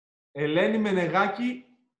Ελένη Μενεγάκη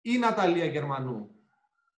ή Ναταλία Γερμανού?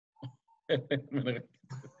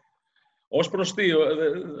 Ως προς τι,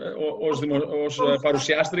 ως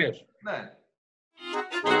παρουσιάστριες. Ναι.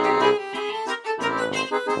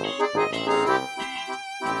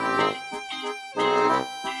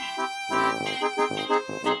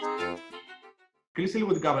 Κλείσε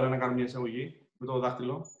λίγο την κάμερα να κάνω μια εισαγωγή με το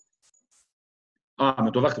δάχτυλο. Α,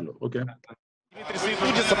 με το δάχτυλο, οκ. Dimitris и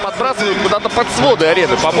Itoudis подбрасывают куда-то под своды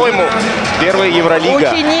арены. По-моему, первая Евролига.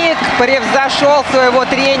 Ученик превзошел своего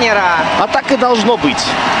тренера. А так и должно быть.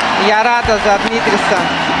 Я рада за Дмитриса.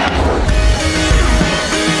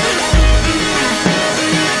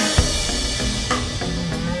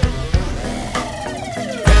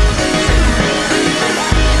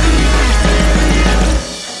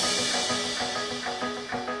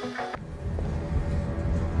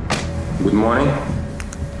 Good morning.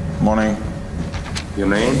 Morning. Your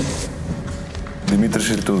name? Δημήτρης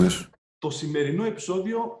Ιτούδης. Το σημερινό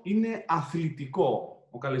επεισόδιο είναι αθλητικό.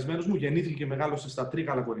 Ο καλεσμένος μου γεννήθηκε και μεγάλωσε στα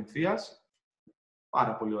Τρίκαλα Κορινθίας.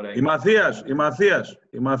 Πάρα πολύ ωραία. Η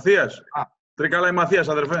Μαθίας. Τρίκαλα η Μαθίας,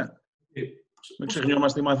 αδερφέ. Μην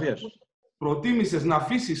ξεχνιόμαστε η Μαθίας. Προτίμησες να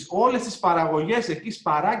αφήσεις όλες τις παραγωγές εκεί,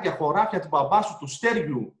 σπαράκια, χωράφια του μπαμπά σου, του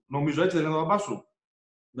Στέργιου, νομίζω έτσι δεν είναι το μπαμπά σου.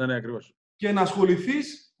 Ναι, ακριβώς. Και να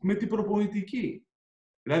ασχοληθείς με την προπονητική.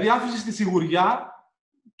 Δηλαδή άφησες τη σιγουριά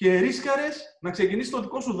και ρίσκαρες να ξεκινήσεις το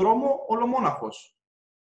δικό σου δρόμο ολομόναχος.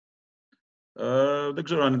 Δεν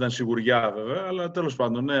ξέρω αν ήταν σιγουριά βέβαια, αλλά τέλος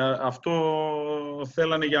πάντων, ναι, αυτό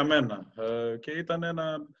θέλανε για μένα. Και ήταν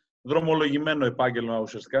ένα δρομολογημένο επάγγελμα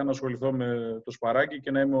ουσιαστικά, να ασχοληθώ με το σπαράκι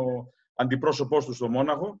και να είμαι ο αντιπρόσωπός του στο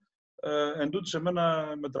Μόναχο. Εν τούτης,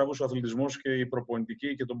 εμένα με τραβούσε ο αθλητισμός και η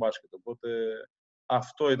προπονητική και το μπάσκετ. Οπότε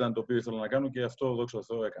αυτό ήταν το οποίο ήθελα να κάνω και αυτό, δόξα τω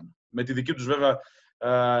Θεώ, έκανα. Με τη δική τους βέβαια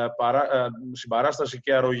συμπαράσταση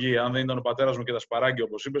και αρρωγή. Αν δεν ήταν ο πατέρας μου και τα σπαράγγια,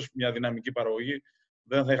 όπως είπες, μια δυναμική παραγωγή,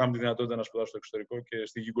 δεν θα είχαμε τη δυνατότητα να σπουδάσω στο εξωτερικό και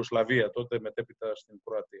στη Γιουγκοσλαβία τότε, μετέπειτα στην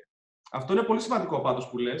Κροατία. Αυτό είναι πολύ σημαντικό πάντως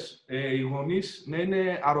που λες. Οι γονείς να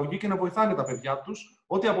είναι αρρωγοί και να βοηθάνε τα παιδιά τους,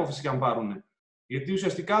 ό,τι απόφαση και αν πάρουν. Γιατί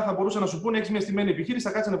ουσιαστικά θα μπορούσαν να σου πούνε: έχεις μια στημένη επιχείρηση,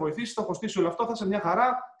 θα κάτσεις να βοηθήσεις, θα κοστίσει όλο αυτό, θα είσαι μια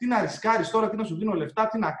χαρά. Τι να ρισκάρεις τώρα, τι να σου δίνω λεφτά,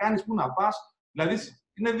 τι να κάνεις, πού να πας. Δηλαδή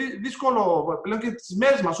είναι δύσκολο πλέον και τις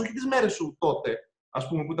μέρες μας, όχι τις μέρες σου τότε, ας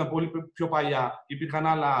πούμε, που ήταν πολύ πιο παλιά. Υπήρχαν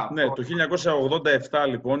άλλα. Ναι, το 1987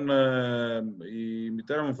 λοιπόν η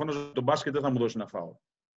μητέρα μου φώναζε ότι το μπάσκετ δεν θα μου δώσει να φάω.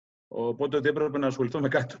 Οπότε ότι έπρεπε να ασχοληθώ με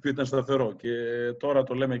κάτι το οποίο ήταν σταθερό. Και τώρα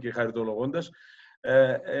το λέμε και χαριτολογώντας.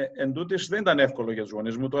 Εν τούτης, δεν ήταν εύκολο για τους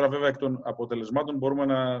γονείς μου. Τώρα, βέβαια, εκ των αποτελεσμάτων μπορούμε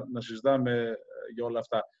να συζητάμε για όλα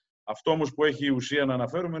αυτά. Αυτό όμως που έχει η ουσία να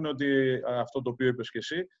αναφέρουμε είναι ότι αυτό το οποίο είπες και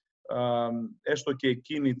εσύ, έστω και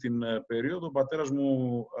εκείνη την περίοδο, ο πατέρας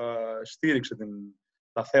μου στήριξε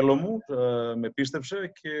τα θέλω μου, με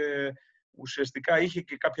πίστεψε και ουσιαστικά είχε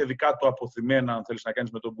και κάποια δικά του αποθυμένα, αν θέλεις να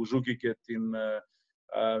κάνεις με τον μπουζούκι και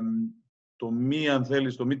το μη, αν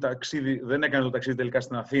θέλεις, το μη ταξίδι. Δεν έκανε το ταξίδι τελικά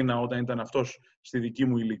στην Αθήνα όταν ήταν αυτός στη δική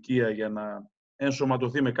μου ηλικία για να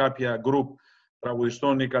ενσωματωθεί με κάποια γκρουπ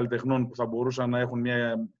τραγουδιστών ή καλλιτεχνών που θα μπορούσαν να έχουν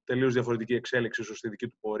μια τελείως διαφορετική εξέλιξη ίσως στη δική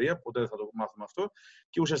του πορεία. Ποτέ δεν θα το μάθουμε αυτό.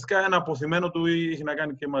 Και ουσιαστικά ένα αποθυμένο του είχε να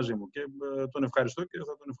κάνει και μαζί μου. Και τον ευχαριστώ και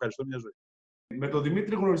θα τον ευχαριστώ μια ζωή. Με τον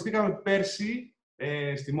Δημήτρη γνωριστήκαμε πέρσι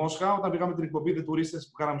στη Μόσχα, όταν πήγαμε την εκπομπή «Τηρηθούν»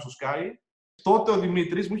 που κάναμε στο Sky. Τότε ο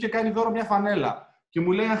Δημήτρης μου είχε κάνει δώρο μια φανέλα. Και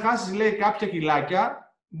μου λέει: αν χάσεις, λέει, κάποια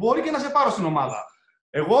κιλάκια, μπορεί και να σε πάρω στην ομάδα.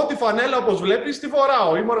 Εγώ τη φανέλα, όπως βλέπεις, τη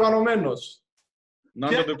φοράω. Είμαι οργανωμένος. Να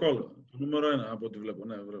το ντεκόλο. Το νούμερο 1 από ό,τι βλέπω.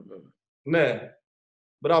 Ναι, βέβαια. Ναι.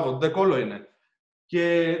 Μπράβο, το ντεκόλο είναι.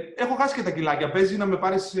 Και έχω χάσει και τα κιλάκια. Παίζει να με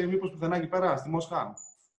πάρεις μήπως πουθενά εκεί πέρα, στη Μόσχα.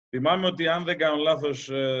 Θυμάμαι ότι αν δεν κάνω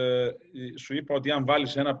λάθος, σου είπα ότι αν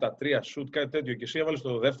βάλεις ένα από τα 3 σουτ, κάτι τέτοιο, και εσύ έβαλες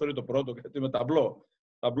το δεύτερο ή το πρώτο, κάτι με ταμπλό.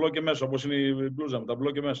 Ταμπλό και μέσα, όπως είναι η μπλούζα μου,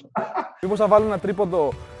 ταμπλό και μέσα. Μήπως θα βάλουμε ένα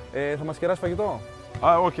τρίποντο, θα μας κεράσει φαγητό.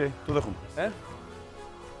 Οκ, το δέχομαι.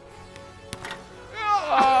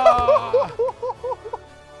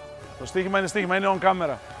 Το στοίχημα είναι on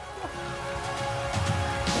camera.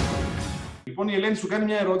 Λοιπόν, η Ελένη σου κάνει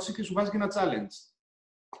μια ερώτηση και σου βάζει και ένα challenge.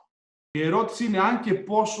 Η ερώτηση είναι αν και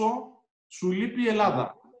πόσο σου λείπει η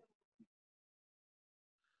Ελλάδα.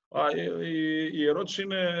 Η ερώτηση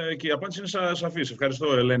είναι και η απάντηση είναι σαφής.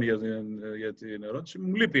 Ευχαριστώ, Ελένη, για την ερώτηση.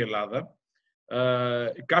 Μου λείπει η Ελλάδα.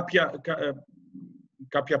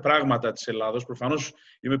 Κάποια πράγματα της Ελλάδος. Προφανώς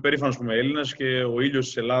είμαι περήφανος που είμαι Έλληνας και ο ήλιος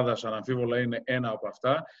της Ελλάδας αναμφίβολα είναι ένα από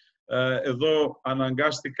αυτά. Εδώ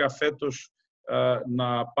αναγκάστηκα φέτος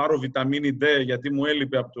να πάρω βιταμίνη D γιατί μου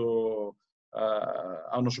έλειπε από το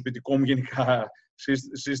ανοσοποιητικό μου γενικά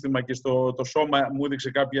σύστημα και το σώμα μου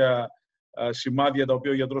έδειξε κάποια σημάδια τα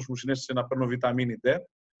οποία ο γιατρός μου συνέστησε να παίρνω βιταμίνη D.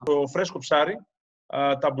 Το φρέσκο ψάρι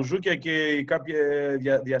τα μπουζούκια και η κάποια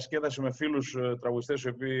διασκέδαση με φίλους τραγουδιστές,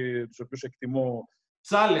 τους οποίους εκτιμώ.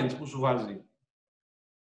 Challenge που σου βάζει.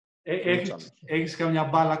 Έχεις καμιά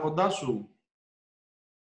μπάλα κοντά σου?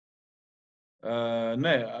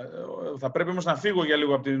 Ναι, θα πρέπει όμως να φύγω για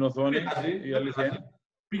λίγο από την οθόνη. Η αλήθεια είναι.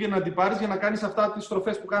 Πήγαινε να την πάρεις για να κάνεις αυτά τις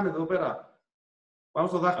στροφές που κάνετε εδώ πέρα. Πάνω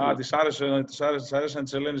στο δάχτυλο. Της άρεσαν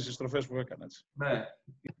τις Ελένης οι στροφές που έκανα. Ναι.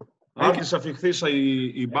 Άρχισε αφιχθήσα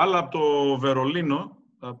η μπάλα από το Βερολίνο,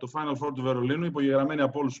 από το Final Four του Βερολίνου, υπογεγραμμένη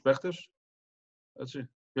από όλους τους παίχτες. Έτσι.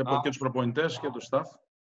 Και τους προπονητές και το staff.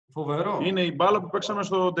 Φοβερό. Είναι η μπάλα που παίξαμε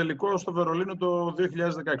στο τελικό στο Βερολίνο το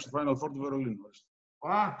 2016, το Final Four του Βερολίνου.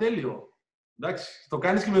 Τέλειο. Εντάξει, το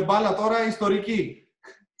κάνεις και με μπάλα τώρα ιστορική.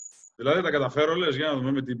 Δηλαδή τα καταφέρω, λες, για να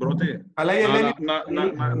δούμε με την πρώτη. Αλλά η Ελένη...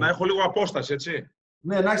 να έχω λίγο απόσταση, έτσι.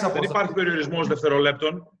 Ναι, να έχεις απόσταση. Δεν υπάρχει περιορισμός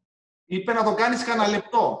δευτερολέπτων. Είπε να το κάνεις κανένα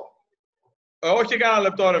λεπτό. Όχι κανένα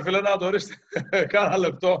λεπτό, ρε φίλε, να το ορίστε. Κανένα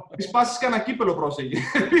λεπτό. Μη σπάσεις κανένα κύπελο,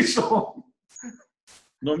 πρόσεχε. Πίσω.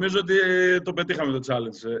 Νομίζω ότι το πετύχαμε το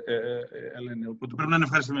challenge, Ελένη. Οπότε πρέπει να είναι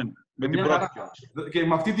ευχαριστημένη. Με την πρώτη κιόλας. Και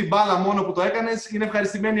με αυτή την μπάλα μόνο που το έκανες, είναι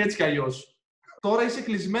ευχαριστημένη έτσι κι αλλιώς. Τώρα είσαι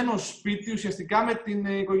κλεισμένο σπίτι ουσιαστικά με την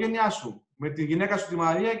οικογένειά σου. Με τη γυναίκα σου τη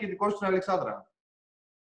Μαρία και την κόρη σου την Αλεξάνδρα.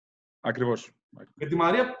 Ακριβώς. Με τη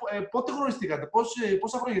Μαρία πότε γνωριστήκατε,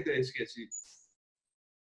 πόσα χρόνια έχετε σχέση?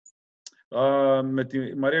 Με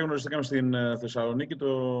τη Μαρία γνωριστήκαμε στην Θεσσαλονίκη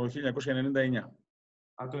το 1999.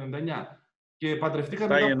 Το 1999. Και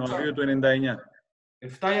παντρευτήκατε 7 Ιανουαρίου του 1999.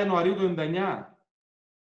 7 Ιανουαρίου του 1999.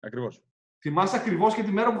 Ακριβώς. Θυμάσαι ακριβώς και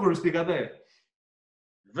τη μέρα που γνωριστήκατε?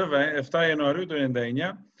 Βέβαια, 7 Ιανουαρίου του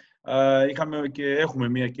 1999 είχαμε και έχουμε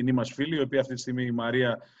μία κοινή μας φίλη, η οποία αυτή τη στιγμή η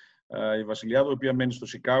Μαρία η Βασιλιάδου, η οποία μένει στο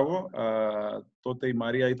Σικάγο. Τότε η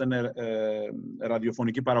Μαρία ήταν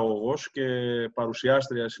ραδιοφωνική παραγωγός και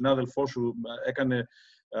παρουσιάστρια, συνάδελφός σου, έκανε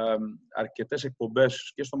αρκετές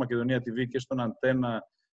εκπομπές και στο Μακεδονία TV και στον Αντένα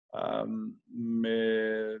με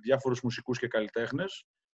διάφορους μουσικούς και καλλιτέχνες.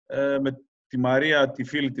 Με τη Μαρία, τη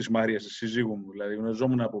φίλη της Μαρίας, τη σύζυγου μου, δηλαδή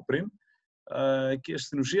γνωριζόμουν από πριν. Και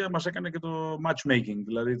στην ουσία μας έκανε και το matchmaking,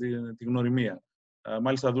 δηλαδή τη γνωριμία.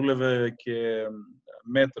 Μάλιστα δούλευε και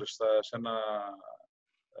μέτρες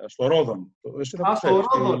στο Ρόδον. Στο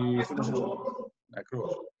Ρόδον!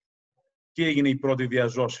 Ακριβώς. Και έγινε η πρώτη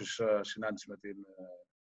διαζώσης συνάντηση με την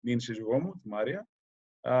νυν σύζυγό μου, τη Μαρία.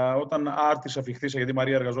 Όταν άρτησα αφιχθήσα, γιατί η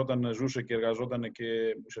Μαρία ζούσε και εργαζόταν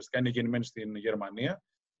και ουσιαστικά είναι γεννημένη στην Γερμανία.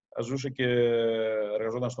 Ζούσε και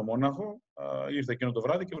εργαζόταν στο Μόναχο. Ήρθε εκείνο το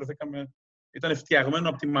βράδυ και βρεθήκαμε. Ήταν φτιαγμένο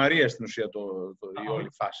από τη Μαρία στην ουσία η όλη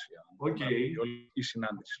φάση. Η όλη η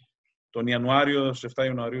συνάντηση. Τον Ιανουάριο, στις 7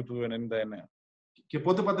 Ιανουαρίου του 1999. Και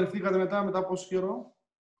πότε παντρευτήκατε μετά πόσο καιρό?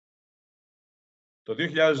 Το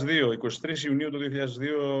 2002, 23 Ιουνίου του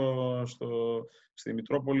 2002, στη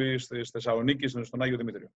Μητρόπολη, στη Θεσσαλονίκη, στον Άγιο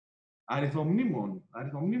Δημήτριο.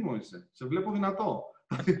 Αριθμομνήμων είσαι. Σε βλέπω δυνατό.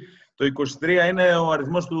 Το 23 είναι ο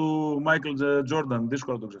αριθμός του Michael Jordan.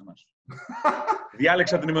 Δύσκολο να το ξεχνάς.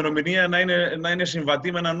 Διάλεξα την ημερομηνία να είναι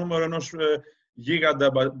συμβατή με ένα νούμερο ενός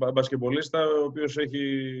γίγαντα μπασκετμπολίστα, ο οποίος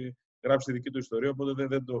έχει γράψει τη δική του ιστορία, οπότε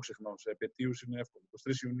δεν το ξεχνάω. Σε επετείους είναι εύκολο.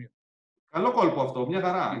 23 Ιουνίου. Καλό κόλπο αυτό, μια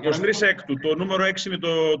χαρά. 23 έκτου. Το νούμερο 6 είναι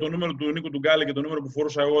το νούμερο του Νίκου του Γκάλη και το νούμερο που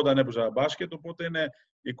φορούσα εγώ όταν έπαιζα μπάσκετ, οπότε είναι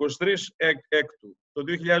 23 έκτου. Το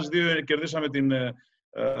 2002 κερδίσαμε την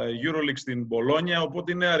EuroLeague στην Μπολόνια,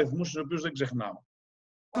 οπότε είναι αριθμούς στους οποίους δεν ξεχνάω.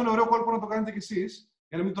 Αυτό είναι ωραίο κόλπο να το κάνετε κι εσείς.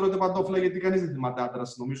 Για να μην τρώτε παντόφλα, γιατί κανείς δεν θυμάται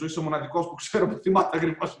άντρας. Νομίζω είσαι ο μοναδικός που ξέρω που θυμάται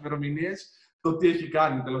ακριβώς ημερομηνίες, το τι έχει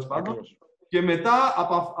κάνει τέλος πάντων. Και μετά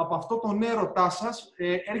από αυτό τον έρωτά σας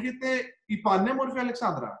έρχεται η πανέμορφη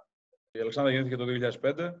Αλεξάνδρα. Η Αλεξάνδρα γεννήθηκε το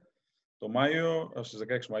 2005, το Μάιο, στις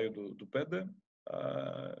 16 Μαΐου του 2005.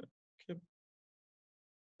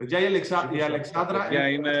 Παιδιά, η Αλεξάνδρα...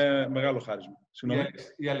 είναι μεγάλο χάρισμα.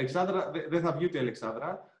 Η Αλεξάνδρα, δεν θα βγει ούτε η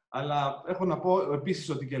Αλεξάνδρα, αλλά έχω να πω επίσης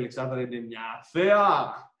ότι και η Αλεξάνδρα είναι μια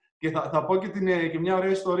θέα. Και θα πω και μια ωραία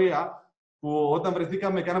ιστορία που όταν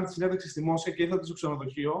βρεθήκαμε, κάναμε τη συνέντευξη στη Μόσχα και ήρθατε στο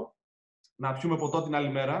ξενοδοχείο να πιούμε ποτό την άλλη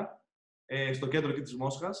μέρα, στο κέντρο εκεί της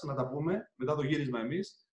Μόσχας, να τα πούμε, μετά το γύρισμα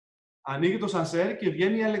εμείς. Ανοίγει το σανσέρ και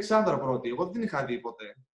βγαίνει η Αλεξάνδρα πρώτη. Εγώ δεν την είχα δει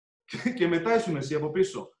ποτέ. Και μετά ήσουν εσύ από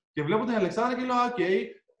πίσω. Και βλέπω την Αλεξάνδρα και λέω: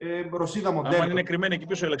 οκ, Ρωσίδα μοντέλο. Αν είναι κρυμμένη εκεί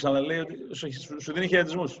πίσω η Αλεξάνδρα, λέει ότι σου δίνει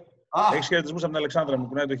χαιρετισμούς. Έχεις χαιρετισμούς από την Αλεξάνδρα, μου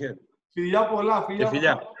κουνάει το χέρι. Φιλιά πολλά,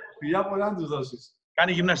 φιλιά πολλά να τους δώσεις.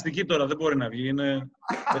 Κάνει γυμναστική τώρα, δεν μπορεί να βγει.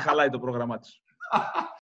 Δεν χαλάει το πρόγραμμά της.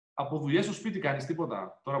 Από δουλειές στο σπίτι κάνεις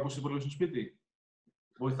τίποτα, τώρα που είσαι πολύ στο σπίτι?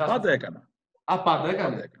 Πάντα έκανα. Πάντα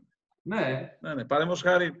έκανε. Ναι. Παραδείγματος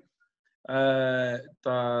χάρη,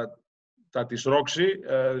 τα της Ρόξη,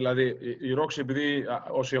 δηλαδή η Ρόξη, επειδή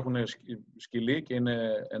όσοι έχουν σκυλί και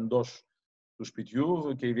είναι εντός του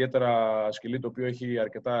σπιτιού και ιδιαίτερα σκυλί το οποίο έχει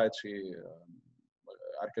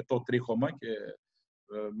αρκετό τρίχωμα και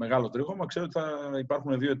μεγάλο τρίχωμα, ξέρω ότι θα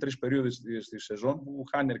υπάρχουν 2-3 περίοδοι στη σεζόν που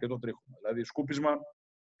χάνει αρκετό τρίχωμα. Δηλαδή σκούπισμα,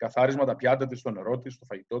 καθάρισμα, τα πιάτα της, το νερό της, το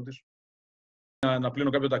φαγητό της. Να πλύνω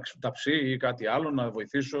κάποιο ταψί ή κάτι άλλο, να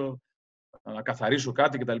βοηθήσω, να καθαρίσω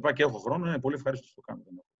κάτι κτλ. Και έχω χρόνο, είναι πολύ ευχαριστώ να το κάνω.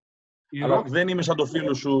 Αλλά δεν είμαι σαν το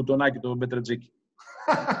φίλο σου, τον Άκη, τον Μπετρετζίκη.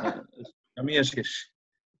 Καμία σχέση.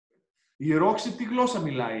 Η Ρόξη τι γλώσσα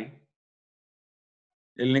μιλάει?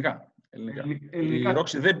 Ελληνικά. Η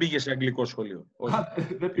Ρόξη δεν πήγε σε αγγλικό σχολείο.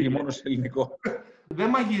 Δεν πήγε μόνο σε ελληνικό. Δεν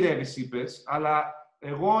μαγειρεύεις, είπες, αλλά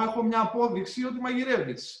εγώ έχω μια απόδειξη ότι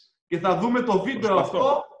μαγειρεύεις. Και θα δούμε το βίντεο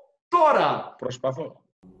αυτό τώρα. Προσπαθώ.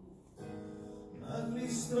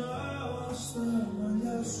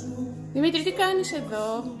 Δημήτρη, τι κάνεις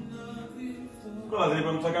εδώ? Τώρα δεν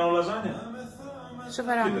είπαμε ότι θα κάνω λαζάνια.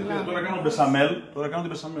 Σοβαρά μιλάω. Τώρα κάνω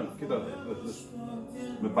μπεσαμέλ. Κοίτα,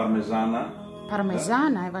 με παρμεζάνα.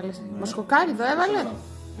 Παρμεζάνα έβαλες. Μοσχοκάριδο έβαλε.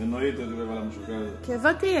 Εννοείται ότι έβαλα μοσχοκάριδο. Και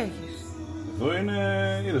εδώ τι έχεις? Εδώ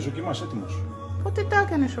είναι, είδες, ο κιμάς έτοιμος. Πότε τα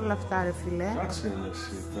έκανες όλα αυτά, ρε φιλέ? Κάτσε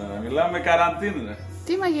εσύ τώρα, μιλάμε καραντίνα.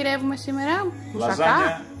 Τι μαγειρεύουμε σήμερα?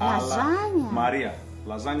 Λαζάνια Λαζάνια. Μαρία.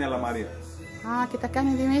 Λαζάνια αλλά Μαρία. Α, και τα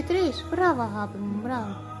κάνει Δημήτρης. Μπράβο, αγάπη μου,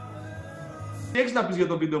 μπράβο. Τι έχεις να πεις για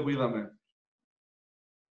το βίντεο που είδαμε?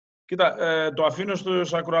 Κοίτα, το αφήνω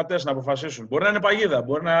στους ακροατές να αποφασίσουν. Μπορεί να είναι παγίδα,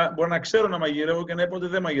 μπορεί να ξέρω να μαγειρεύω και να είπα ότι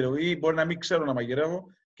δεν μαγειρεύω, ή μπορεί να μην ξέρω να μαγειρεύω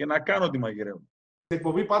και να κάνω ότι μαγειρεύω. Στην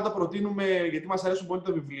εκπομπή πάντα προτείνουμε, γιατί μας αρέσουν πολύ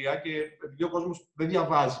τα βιβλία και επειδή ο κόσμος δεν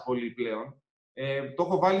διαβάζει πολύ πλέον, το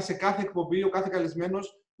έχω βάλει σε κάθε εκπομπή ο κάθε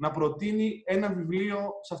καλεσμένος να προτείνει ένα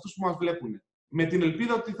βιβλίο σε αυτούς που μας βλέπουν. Με την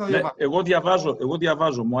ελπίδα ότι θα διαβάσουν. Εγώ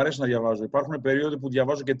διαβάζω, μου αρέσει να διαβάζω. Υπάρχουν περίοδοι που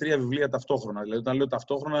διαβάζω και 3 βιβλία ταυτόχρονα. Δηλαδή, όταν λέω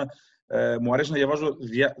ταυτόχρονα, μου αρέσει να διαβάζω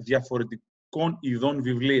διαφορετικών ειδών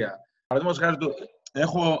βιβλία. Παραδείγματος χάρη,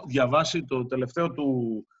 έχω διαβάσει το τελευταίο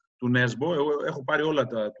του Νέσμπο. Εγώ έχω πάρει όλα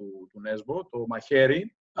του Νέσμπο, το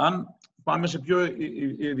μαχαίρι. Αν πάμε σε πιο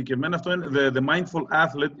ειδικευμένα, αυτό είναι The Mindful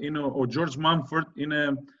Athlete, είναι ο George Mumford,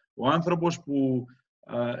 είναι ο άνθρωπος που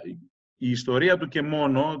η ιστορία του και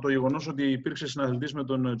μόνο, το γεγονός ότι υπήρξε συναθλητής με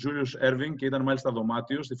τον Julius Erving και ήταν μάλιστα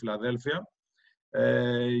δωμάτιο στη Φιλαδέλφια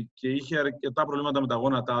και είχε αρκετά προβλήματα με τα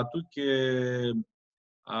γόνατά του και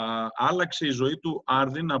άλλαξε η ζωή του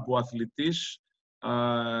άρδιν από αθλητής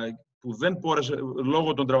που δεν μπόρεσε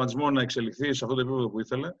λόγω των τραυματισμών να εξελιχθεί σε αυτό το επίπεδο που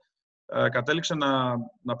ήθελε. Κατέληξε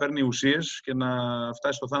να παίρνει ουσίες και να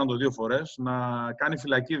φτάσει στο θάνατο 2 φορές, να κάνει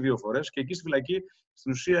φυλακή 2 φορές και εκεί στη φυλακή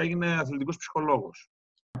στην ουσία έγινε αθλητικός ψυχολόγος.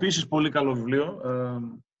 Επίσης πολύ καλό βιβλίο.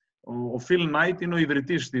 Ο Phil Knight είναι ο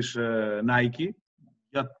ιδρυτής της Nike.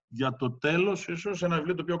 Για το τέλος, ίσως ένα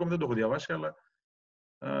βιβλίο το οποίο ακόμη δεν το έχω διαβάσει, αλλά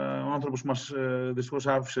ο άνθρωπος μας δυστυχώς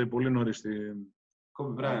άφησε πολύ νωρίς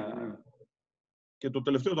και το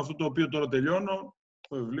τελευταίο, αυτό το οποίο τώρα τελειώνω,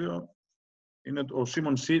 το βιβλίο, είναι ο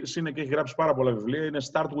Σίμον Σίνεκ και έχει γράψει πάρα πολλά βιβλία. Είναι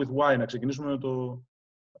Start with Why. Να ξεκινήσουμε με το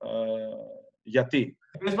γιατί.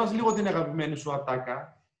 Πες μας λίγο την αγαπημένη σου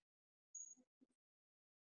ατάκα.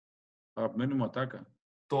 Αγαπημένη μου ατάκα.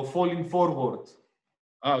 Το Falling Forward.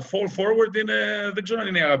 Fall Forward δεν ξέρω αν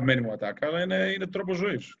είναι η αγαπημένη μου ατάκα, αλλά είναι τρόπος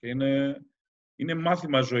ζωής. Και είναι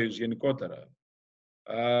μάθημα ζωής γενικότερα.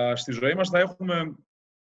 Στη ζωή μας θα έχουμε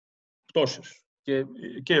πτώσεις.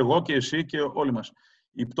 Και εγώ και εσύ και όλοι μας.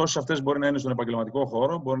 Οι πτώσεις αυτές μπορεί να είναι στον επαγγελματικό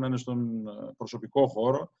χώρο, μπορεί να είναι στον προσωπικό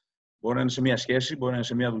χώρο, μπορεί να είναι σε μια σχέση, μπορεί να είναι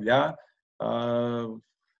σε μια δουλειά,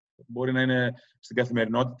 μπορεί να είναι στην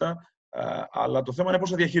καθημερινότητα. Αλλά το θέμα είναι πώς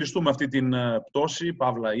θα διαχειριστούμε αυτή την πτώση,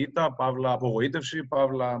 παύλα ήττα, παύλα απογοήτευση,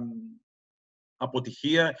 παύλα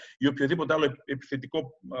αποτυχία ή οποιοδήποτε άλλο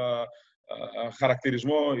επιθετικό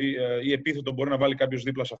χαρακτηρισμό ή επίθετο μπορεί να βάλει κάποιος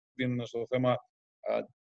δίπλα στο θέμα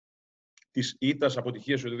της ήττας,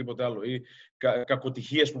 αποτυχίας ή οτιδήποτε άλλο ή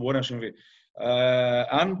κακοτυχίας που μπορεί να συμβεί.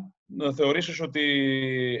 Αν θεωρήσεις ότι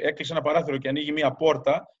έκλεισε ένα παράθυρο και ανοίγει μία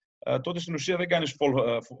πόρτα, τότε στην ουσία δεν κάνεις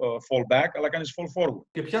fall back, αλλά κάνεις fall forward.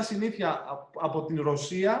 Και ποια συνήθεια από την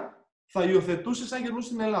Ρωσία θα υιοθετούσες αν γυρνούσες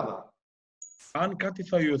στην Ελλάδα? Αν κάτι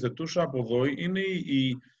θα υιοθετούσα από εδώ, είναι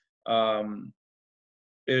η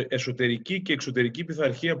εσωτερική και εξωτερική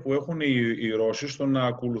πειθαρχία που έχουν οι Ρώσοι στο να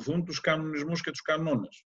ακολουθούν τους κανονισμούς και τους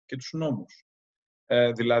κανόνες και τους νόμους.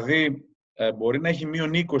 Δηλαδή, μπορεί να έχει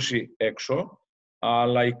 -20 έξω,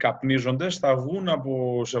 αλλά οι καπνίζοντες θα βγουν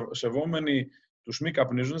σεβόμενοι τους μη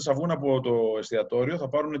καπνίζοντες, θα βγουν από το εστιατόριο, θα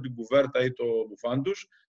πάρουν την κουβέρτα ή το μπουφάν τους,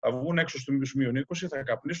 θα βγουν έξω στους -20, θα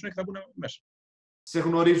καπνίσουν και θα μπουν μέσα. Σε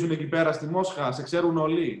γνωρίζουν εκεί πέρα στη Μόσχα, σε ξέρουν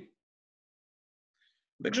όλοι?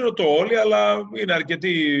 Δεν ξέρω το όλοι, αλλά είναι αρκετοί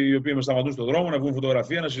οι οποίοι με σταματούν στον δρόμο, να βγουν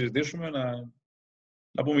φωτογραφία, να συζητήσουμε,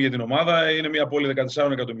 Να πούμε για την ομάδα, είναι μια πόλη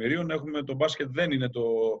 14 εκατομμυρίων. Το μπάσκετ δεν είναι το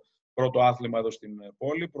πρώτο άθλημα εδώ στην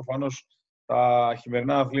πόλη. Προφανώς τα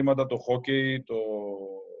χειμερινά αθλήματα, το χόκεϊ, το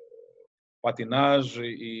πατινάζ,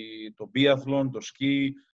 το μπίαθλον, το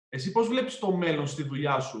σκι. Εσύ πώς βλέπεις το μέλλον στη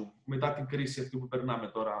δουλειά σου μετά την κρίση αυτή που περνάμε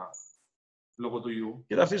τώρα λόγω του ιού?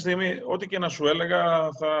 Και αυτή τη στιγμή, ό,τι και να σου έλεγα,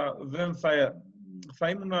 θα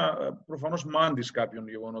ήμουν προφανώς μάντης κάποιων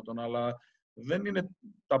γεγονότων, αλλά δεν είναι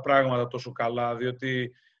τα πράγματα τόσο καλά,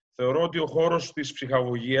 διότι θεωρώ ότι ο χώρος της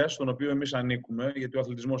ψυχαγωγίας, στον οποίο εμείς ανήκουμε, γιατί ο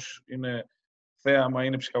αθλητισμός είναι θέαμα,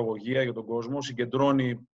 είναι ψυχαγωγία για τον κόσμο,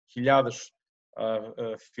 συγκεντρώνει χιλιάδες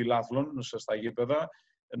φιλάθλων στα γήπεδα.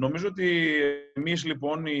 Νομίζω ότι εμείς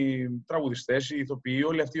λοιπόν οι τραγουδιστές, οι ηθοποιοί,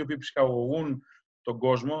 όλοι αυτοί οι οποίοι ψυχαγωγούν τον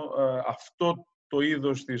κόσμο, αυτό το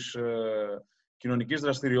είδος της κοινωνικής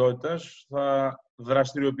δραστηριότητας θα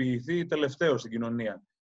δραστηριοποιηθεί τελευταίο στην κοινωνία.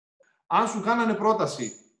 Αν σου κάνανε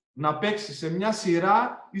πρόταση να παίξεις σε μια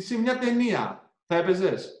σειρά ή σε μια ταινία, θα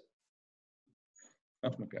έπαιζες?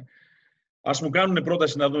 Ας μου κάνουν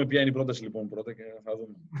πρόταση, να δούμε ποια είναι η πρόταση λοιπόν πρώτα και θα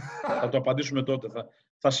δούμε. Θα το απαντήσουμε τότε.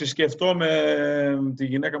 Θα συσκεφτώ με τη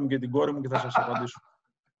γυναίκα μου και την κόρη μου και θα σας απαντήσω.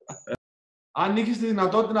 Αν είχες τη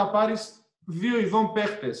δυνατότητα να πάρεις 2 ειδών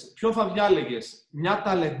παίχτες, ποιον θα διάλεγες? Μια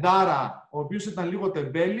ταλεντάρα, ο οποίος ήταν λίγο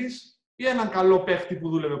τεμπέλης, ή έναν καλό παίχτη που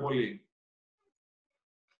δούλευε πολύ?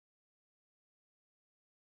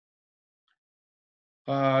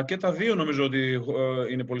 Και τα δύο νομίζω ότι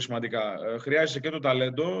είναι πολύ σημαντικά. Χρειάζεσαι και το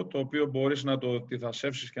ταλέντο, το οποίο μπορείς να το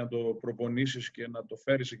τυθασεύσεις και να το προπονήσεις και να το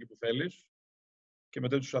φέρεις εκεί που θέλεις. Και με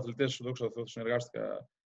τέτοιους αθλητές, δόξα τω Θεώ, συνεργάστηκα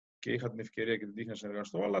και είχα την ευκαιρία και την τύχη να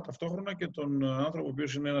συνεργαστώ, αλλά ταυτόχρονα και τον άνθρωπο ο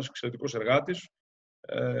οποίος είναι ένας εξαιρετικός εργάτης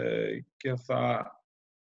και θα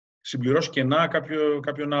συμπληρώσει κενά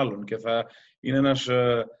κάποιον άλλον. Και θα είναι ένας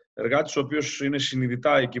εργάτης ο οποίος είναι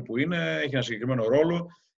συνειδητά εκεί που είναι, έχει ένα συγκεκριμένο ρόλο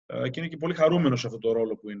και είναι και πολύ χαρούμενος σε αυτό το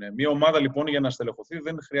ρόλο που είναι. Μια ομάδα λοιπόν για να στελεχωθεί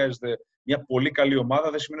δεν χρειάζεται μια πολύ καλή ομάδα,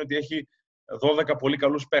 δεν σημαίνει ότι έχει 12 πολύ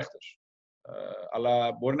καλούς παίχτες.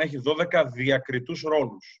 Αλλά μπορεί να έχει 12 διακριτούς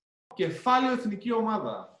ρόλους. Κεφάλαιο εθνική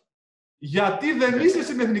ομάδα. Γιατί δεν είσαι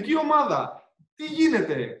στην εθνική ομάδα? Τι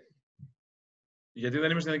γίνεται? Γιατί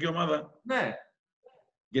δεν είμαι στην εθνική ομάδα? Ναι.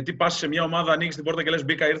 Γιατί πας σε μια ομάδα, ανοίγεις την πόρτα και λες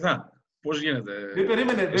μπήκα, ήρθα? Πώς γίνεται?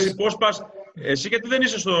 Περίμενε. Εσύ πώς πας? Εσύ γιατί δεν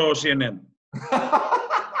είσαι στο CNN?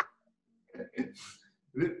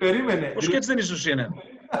 Περίμενε. Πώς και έτσι δεν είσαι στο CNN?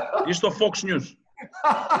 Ή στο Fox News?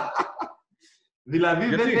 Δηλαδή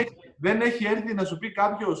δεν έχει έρθει να σου πει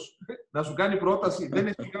κάποιος, να σου κάνει πρόταση, δεν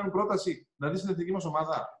έχει κάνει πρόταση να δεις την εθνική μας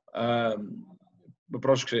ομάδα?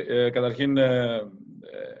 Πρόσεξε. Καταρχήν,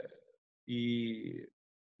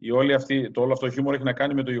 όλο αυτό το χιούμορ έχει να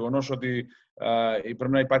κάνει με το γεγονός ότι πρέπει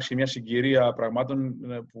να υπάρξει μια συγκυρία πραγμάτων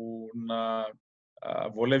που να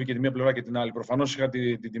βολεύει και τη μία πλευρά και την άλλη. Προφανώς είχα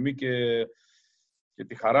την τιμή και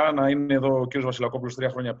τη χαρά να είναι εδώ ο κ. Βασιλακόπουλος 3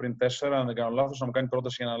 χρόνια πριν, 4, αν δεν κάνω λάθος, να μου κάνει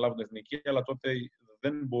πρόταση για να αναλάβω την εθνική, αλλά τότε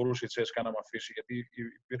δεν μπορούσε η Τσέσκα να με αφήσει, γιατί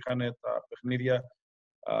υπήρχαν τα παιχνίδια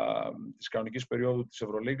της κανονικής περίοδου της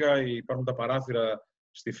Ευρωλίγκα, υπάρχουν τα παράθυρα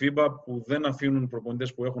στη FIBA που δεν αφήνουν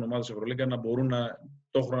προπονητές που έχουν ομάδες Ευρωλίγκα να μπορούν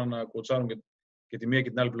ταυτόχρονα να κοτσάρουν και τη μία και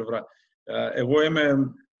την άλλη πλευρά. Εγώ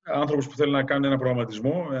είμαι άνθρωπος που θέλει να κάνει ένα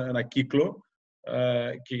προγραμματισμό, ένα κύκλο,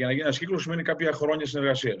 και για να γίνει ένας κύκλος σημαίνει κάποια χρόνια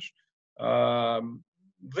συνεργασίας.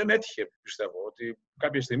 Δεν έτυχε, πιστεύω, ότι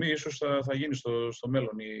κάποια στιγμή ίσως θα γίνει στο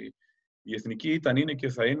μέλλον. Η εθνική είναι και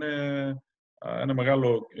θα είναι ένα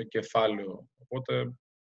μεγάλο κεφάλαιο. Οπότε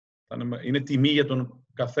είναι τιμή για τον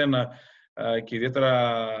καθένα και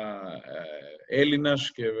ιδιαίτερα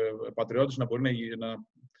Έλληνας και πατριώτης να μπορεί να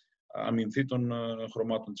αμυνθεί των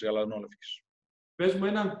χρωμάτων της γαλανόλευκης. Πες μου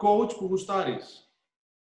έναν coach που γουστάρεις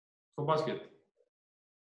στο μπάσκετ.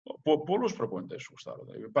 Πολλούς προπονητές γουστάρω.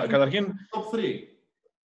 Καταρχήν, top 3.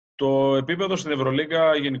 Το επίπεδο στην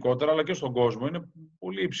Ευρωλίγκα γενικότερα, αλλά και στον κόσμο, είναι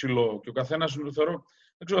πολύ υψηλό. Και ο καθένας, θεωρώ,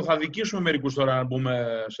 δεν ξέρω, θα δικήσουμε μερικούς τώρα να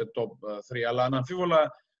μπούμε σε top 3, αλλά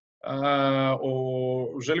αναμφίβολα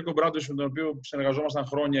ο Ζέλικο Μπράντοβιτς, με τον οποίο συνεργαζόμασταν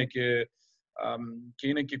χρόνια και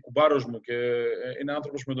είναι και κουμπάρος μου και είναι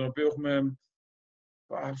άνθρωπος με τον οποίο έχουμε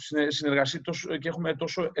συνεργαστεί και έχουμε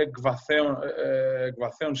τόσο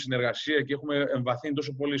εκβαθέων συνεργασία και έχουμε εμβαθύνει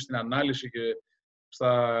τόσο πολύ στην ανάλυση και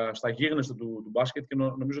στα γίγνεστα του μπάσκετ και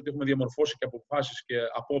νομίζω ότι έχουμε διαμορφώσει και αποφάσεις και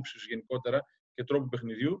απόψεις γενικότερα και τρόπο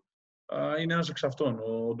παιχνιδιού. Είναι ένας εξ αυτών.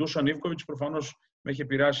 Ο Ντούσαν Ιβκοβιτς προφανώς με έχει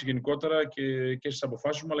επηρεάσει γενικότερα και στις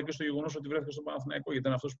αποφάσεις μου, αλλά και στο γεγονός ότι βρέθηκα στον Παναθηναϊκό, γιατί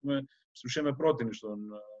ήταν αυτός που στην ουσία με πρότεινε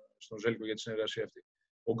στον Ζέλικο για τη συνεργασία αυτή.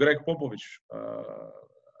 Ο Γκρέγκ Πόποβιτς,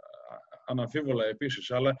 αναμφίβολα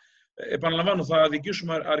επίσης. Αλλά επαναλαμβάνω, θα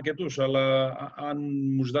αδικήσουμε αρκετούς. Αλλά αν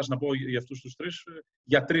μου ζητάς να πω για αυτούς τους τρεις,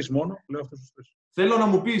 για τρεις μόνο, λέω αυτούς τους τρεις. Θέλω να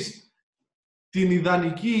μου πεις την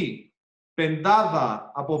ιδανική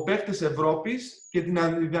πεντάδα από παίκτες Ευρώπης και την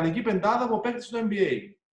ιδανική πεντάδα από παίκτες του NBA.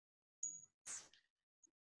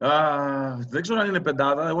 Δεν ξέρω αν είναι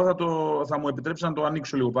πεντάδα. Εγώ θα μου επιτρέψει να το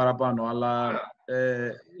ανοίξω λίγο παραπάνω. Αλλά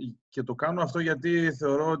και το κάνω αυτό γιατί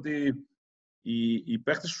θεωρώ ότι οι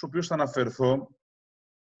παίκτες στους οποίους θα αναφερθώ,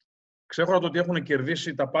 ξέχωρα το ότι έχουν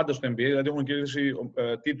κερδίσει τα πάντα στο NBA, δηλαδή έχουν κερδίσει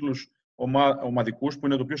τίτλους ομαδικούς, που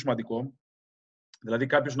είναι το πιο σημαντικό. Δηλαδή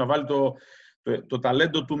κάποιος να βάλει το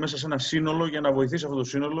ταλέντο του μέσα σε ένα σύνολο για να βοηθήσει αυτό το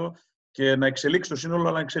σύνολο και να εξελίξει το σύνολο,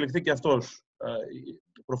 αλλά να εξελιχθεί και αυτός.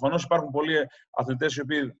 Προφανώς υπάρχουν πολλοί αθλητές οι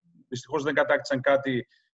οποίοι δυστυχώς δεν κατάκτησαν κάτι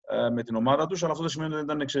με την ομάδα τους, αλλά αυτό δεν σημαίνει ότι δεν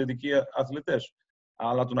ήταν εξαιρετικοί αθλητές.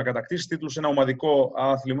 Αλλά το να κατακτήσεις τίτλους σε ένα ομαδικό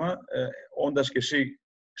άθλημα, όντας και εσύ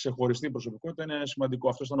ξεχωριστή προσωπικότητα, είναι σημαντικό.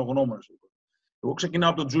 Αυτό ήταν ο γνώμονας. Εγώ ξεκινάω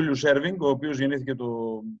από τον Julius Erving, ο οποίος γεννήθηκε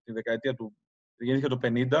το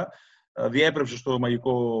 50, διέπρεψε στο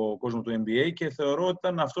μαγικό κόσμο του NBA και θεωρώ ότι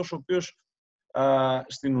ήταν αυτός ο οποίος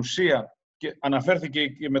στην ουσία, και αναφέρθηκε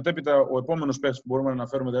και μετέπειτα ο επόμενος παίκτης που μπορούμε να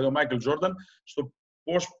αναφέρουμε, δηλαδή ο Michael Jordan, στο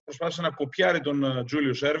πώς προσπάθησε να κοπιάρει τον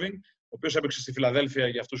Julius Erving, ο οποίος έπαιξε στη Φιλαδέλφια,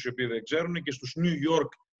 για αυτούς οι οποίοι δεν ξέρουν, και στους New York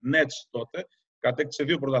Nets τότε. Κατέκτησε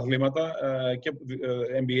 2 πρωταθλήματα, και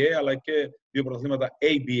NBA, αλλά και 2 πρωταθλήματα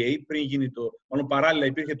ABA. Πριν γίνει μάλλον παράλληλα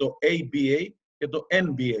υπήρχε το ABA και το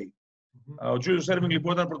NBA. Ο Julius Erving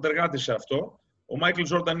λοιπόν ήταν πρωτεργάτης σε αυτό. Ο Michael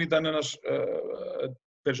Jordan ήταν ένας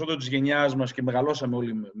περισσότερο της γενιάς μας και μεγαλώσαμε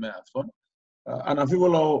όλοι με αυτόν.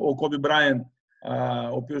 Αναμφίβολα ο Kobe Bryant,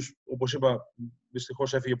 ο οποίος, όπως είπα,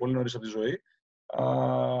 δυστυχώς έφυγε πολύ νωρίς από τη ζωή.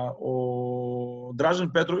 Ο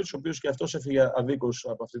Drazen Petrovic, ο οποίος και αυτός έφυγε αδίκως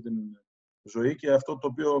από αυτή τη ζωή, και αυτό το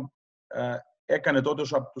οποίο έκανε τότε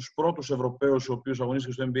ως από τους πρώτους Ευρωπαίους, ο οποίος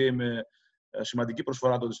αγωνίστηκε στο NBA με σημαντική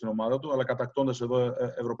προσφορά τότε στην ομάδα του, αλλά κατακτώντας εδώ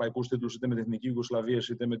ευρωπαϊκούς τίτλους, είτε με την Εθνική Ιουγκοσλαβίας,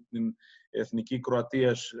 είτε με την Εθνική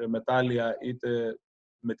Κροατίας μετάλλια, είτε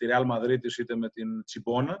με τη Real Madrid, είτε με την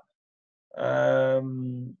Τσιμπόνα.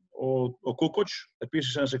 Ο Κούκοτς,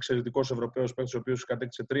 επίσης ένας εξαιρετικός Ευρωπαίος παίκτης, ο οποίος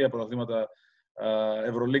κατέκτησε 3 πρωταθλήματα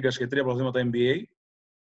Ευρωλίγκας και 3 πρωταθλήματα NBA.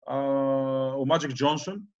 Ο Magic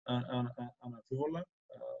Johnson, αναμφίβολα.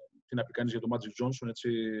 Τι να πει κανείς για τον Magic Johnson, έτσι.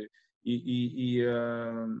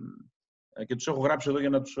 Και τους έχω γράψει εδώ για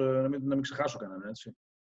να μην ξεχάσω κανέναν, έτσι.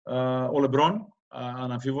 Ο LeBron,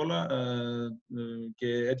 αναμφίβολα, και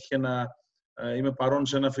έτυχε να είμαι παρόν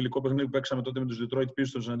σε ένα φιλικό παιχνίδι που παίξαμε τότε με τους Detroit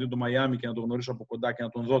Pistons εναντίον του Miami και να τον γνωρίσω από κοντά και να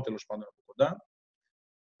τον δω τέλος πάντων από κοντά.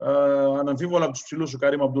 Αναμφίβολα από τους ψηλούς ο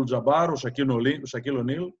Καρίμ Αμπτούλ-Τζαμπάρ, ο Σακίλ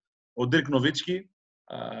Ονίλ, ο Ντίρκ Νοβίτσκι,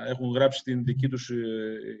 έχουν γράψει την δική τους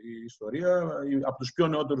ιστορία. Από τους πιο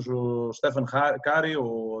νεότερους ο Στέφεν Κάρι,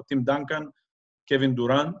 ο Τιμ Ντάνκαν, Κέβιν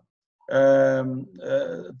Ντουράν.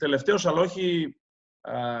 Τελευταίος, αλλά όχι,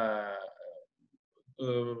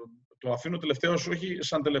 το αφήνω τελευταίος όχι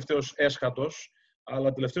σαν τελευταίος έσχατος,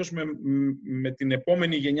 αλλά τελευταίος με την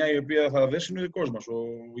επόμενη γενιά η οποία θα δέσει, είναι ο δικός μας, ο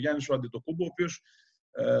Γιάννης ο Αντετοκούμπο, ο οποίος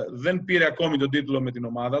δεν πήρε ακόμη τον τίτλο με την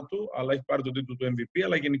ομάδα του, αλλά έχει πάρει τον τίτλο του MVP,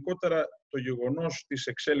 αλλά γενικότερα το γεγονός της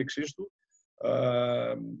εξέλιξής του,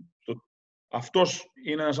 αυτός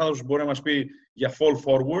είναι ένας άνθρωπος που μπορεί να μας πει για fall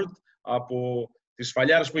forward, από τις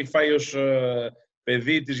σφαλιάρες που έχει φάει ως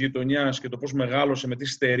παιδί της γειτονιάς και το πώς μεγάλωσε με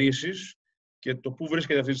τις στερήσεις και το πού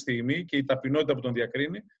βρίσκεται αυτή τη στιγμή και η ταπεινότητα που τον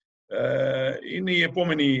διακρίνει. Είναι η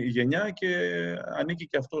επόμενη γενιά και ανήκει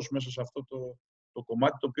και αυτός μέσα σε αυτό το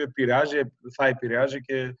κομμάτι το οποίο θα επηρεάζει,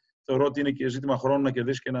 και θεωρώ ότι είναι και ζήτημα χρόνου να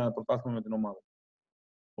κερδίσει και ένα πρωτάθλημα με την ομάδα.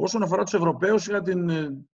 Όσον αφορά τους Ευρωπαίους, είχα την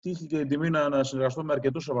τύχη και την τιμή να συνεργαστώ με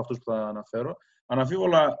αρκετούς από αυτούς που θα αναφέρω.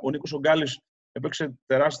 Αναμφίβολα, ο Νίκος Ογκάλης έπαιξε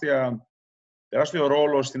τεράστιο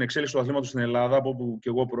ρόλο στην εξέλιξη του αθλήματος στην Ελλάδα, από όπου και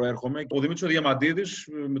εγώ προέρχομαι. Ο Δημήτρης ο Διαμαντίδης,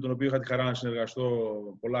 με τον οποίο είχα τη χαρά να συνεργαστώ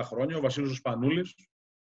πολλά χρόνια. Ο Βασίλης ο Σπανούλης,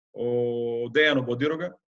 ο Ντέιαν ο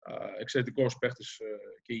Ποντήρογκα, εξαιρετικός παίχτης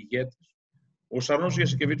και ηγέτης. Ο Σαρνός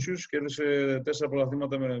Γιασικεβίτσιους κέρδισε 4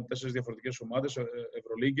 πρωταθλήματα με 4 διαφορετικές ομάδες,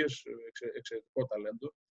 Ευρωλίγκες, εξαιρετικό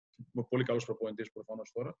ταλέντο. Με πολύ καλός προπονητής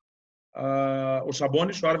προφανώς τώρα. Ο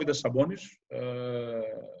Σαμπόνης, ο Άρβιτας Σαμπόνης,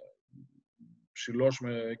 ψηλός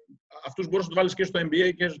αυτούς μπορείς να το βάλεις και στο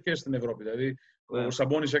NBA και στην Ευρώπη. Δηλαδή, ο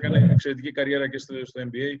Σαμπόνης έκανε εξαιρετική καριέρα και στο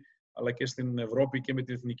NBA, αλλά και στην Ευρώπη και με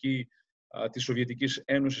την εθνική της Σοβιετικής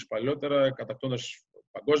Ένωσης παλιότερα, κατακτώντας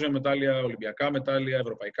παγκόσμια μετάλλια, ολυμπιακά μετάλλια,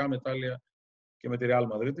 ευρωπαϊκά μετάλλια και με τη Real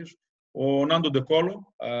Madrid. Ο Νάντο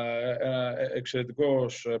Ντεκόλο,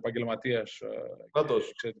 εξαιρετικός επαγγελματίας.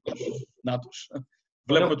 Νάτος.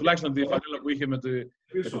 Βλέπουμε τουλάχιστον τη φανέλα που είχε με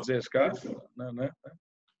το Τζέσκα. Ναι.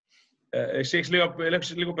 Εσύ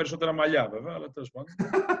έχεις λίγο περισσότερα μαλλιά, βέβαια, αλλά τέλος πάντων.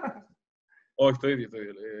 Όχι, το ίδιο.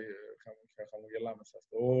 Χαμογελάμε σε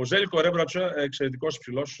αυτό. Ο Ζέλικο Ρέμπρατσα, εξαιρετικός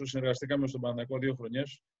ψηλός. Συνεργαστήκαμε στον Παναθηναϊκό 2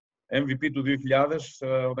 χρονιές. MVP του 2000,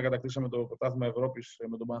 όταν κατακτήσαμε το πρωτάθλημα Ευρώπης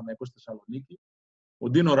με τον Παναθηναϊκό στη Θεσσαλονίκη. Ο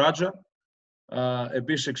Ντίνο Ράτζα,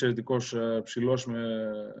 επίσης εξαιρετικός ψηλός με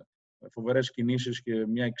φοβερές κινήσεις και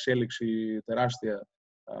μια εξέλιξη τεράστια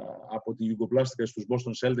από τη Ιουγκοπλάστικα στους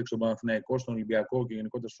Boston Celtics, τον Παναθηναϊκό, στον Ολυμπιακό και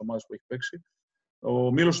γενικότερα στις ομάδες που έχει παίξει.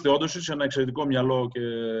 Ο Μίλος Θεόντοσης, ένα εξαιρετικό μυαλό και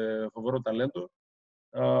φοβερό ταλέντο.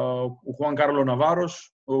 Ο Χουάν Κάρλο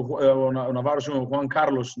Ναβάρος, ο Χουάν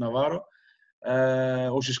Κάρλος Ναβάρο.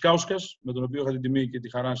 Ο Σισκάουσκας, με τον οποίο είχα την τιμή και τη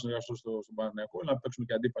χαρά να συνεργαστώ στον Παναθηναϊκό, να παίξουμε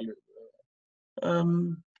και αντίπαλοι.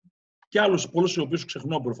 Και άλλους πολλούς, οι οποίους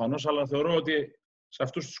ξεχνώ προφανώς, αλλά θεωρώ ότι σε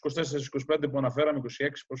αυτούς τους 24-25 που αναφέραμε,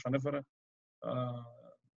 26 πώς ανέφερα,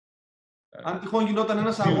 αν τυχόν γινόταν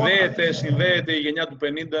ένας αγώνας. Συνδέεται η γενιά του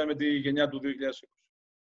 50 με τη γενιά του 2020.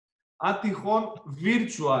 Αν τυχόν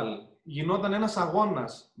virtual γινόταν ένας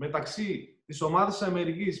αγώνας μεταξύ της ομάδας της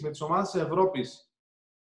Αμερικής με τις ομάδες της Ευρώπης,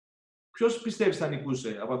 ποιος πιστεύεις θα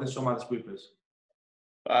νικούσε από αυτές τις ομάδες που είπες?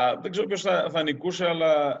 Δεν ξέρω ποιος θα νικούσε,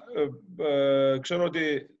 αλλά ξέρω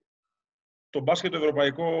ότι το μπάσκετ το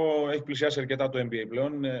ευρωπαϊκό έχει πλησιάσει αρκετά το NBA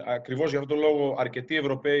πλέον. Ακριβώς για αυτόν τον λόγο αρκετοί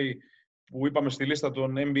Ευρωπαίοι που είπαμε στη λίστα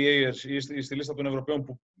των NBA ή στη λίστα των Ευρωπαίων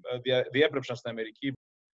που διέπρεψαν στην Αμερική.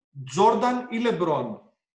 Τζόρνταν ή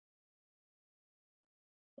Λεμπρόν?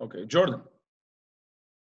 Τζόρνταν.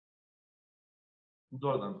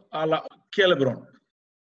 Τζόρνταν. Αλλά και Λεμπρόν.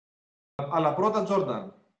 Αλλά πρώτα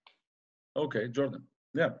Τζόρνταν. Τζόρνταν.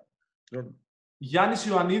 Yeah, Jordan. Γιάννης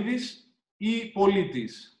Ιωαννίδης ή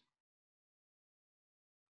Πολίτης?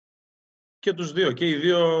 Και τους δύο. Και οι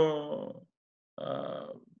δύο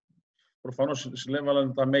προφανώς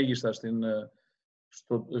συνέβαλαν τα μέγιστα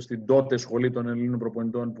στην τότε σχολή των Ελλήνων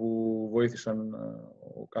προπονητών που βοήθησαν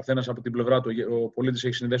ο καθένας από την πλευρά του. Ο Πολίτης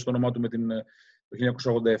έχει συνδέσει το όνομά του με το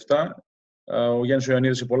 1987. Ο Γιάννης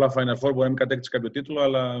Ιωαννίδης σε πολλά Final Four, μπορεί να μην κατέκτησε κάποιο τίτλο,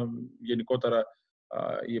 αλλά γενικότερα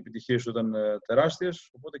οι επιτυχίες του ήταν τεράστιες,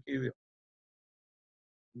 οπότε και οι δύο.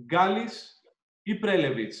 Γκάλης ή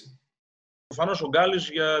Πρέλεβιτς? Προφανώς ο Γκάλης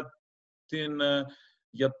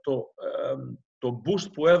για το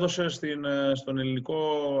boost που έδωσε στον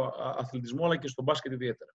ελληνικό αθλητισμό, αλλά και στον μπάσκετ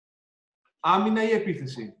ιδιαίτερα. Άμυνα ή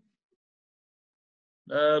επίθεση?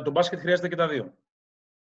 Το μπάσκετ χρειάζεται και τα δύο.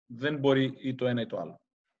 Δεν μπορεί ή το ένα ή το άλλο.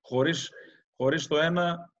 Χωρίς το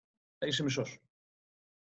ένα είσαι μισός.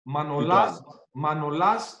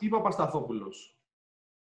 Μανολάς ή Παπασταθόπουλος?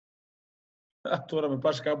 Τώρα με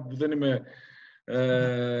πας κάπου που δεν είμαι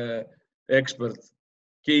expert.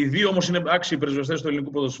 Και οι δύο όμως είναι άξιοι πρεσβευτές του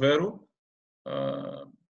ελληνικού ποδοσφαίρου.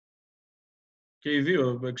 Και οι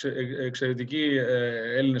δύο εξαιρετικοί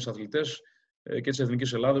Έλληνες αθλητές και της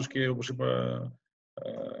Εθνικής Ελλάδος και, όπως είπα,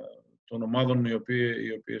 των ομάδων οι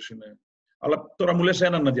οποίες είναι. Αλλά τώρα μου λες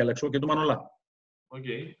έναν να διαλέξω και το Μανολά.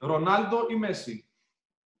 Ρονάλντο ή Μέση?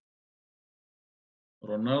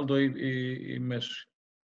 Ρονάλντο ή Μέση.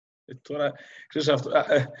 Τώρα, ξέρεις αυτό.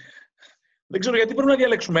 Δεν ξέρω γιατί πρέπει να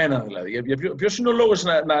διαλέξουμε έναν, δηλαδή. Ποιος είναι ο λόγος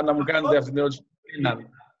να μου κάνετε αυτή την ερώτηση?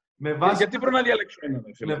 Γιατί πρέπει να διαλέξουμε έναν?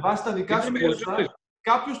 Με βάση τα δικά σου ποσά,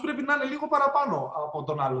 κάποιος πρέπει να είναι λίγο παραπάνω από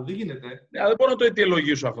τον άλλο. Δεν γίνεται. Δεν μπορώ να το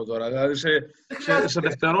αιτιολογήσω αυτό τώρα. Δηλαδή, σε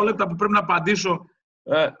δευτερόλεπτα που πρέπει να απαντήσω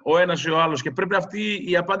ο ένας ή ο άλλος και πρέπει αυτή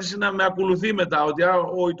η απάντηση να με ακολουθεί μετά, ότι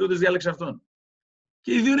ο Ιτούδης διάλεξε αυτόν.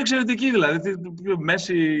 Και οι δύο είναι εξαιρετικοί, δηλαδή.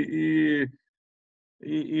 Μέση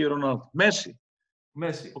ή Ρονάλντο. Μέση.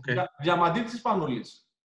 Διαμαντίτης ή Σπανούλης?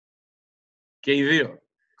 Και οι δύο.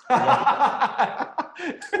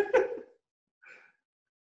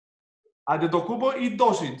 Αντετοκούμπο ή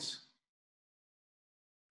Ντόσιτς?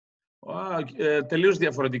 Τελείως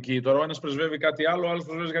διαφορετική. Τώρα ο ένας πρεσβεύει κάτι άλλο, ο άλλος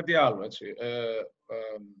πρεσβεύει κάτι άλλο. Έτσι.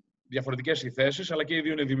 Διαφορετικές οι θέσεις, αλλά και οι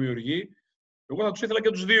δύο είναι δημιουργοί. Εγώ θα τους ήθελα και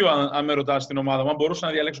τους δύο, αν με ρωτάς την ομάδα μου. Αν μπορούσα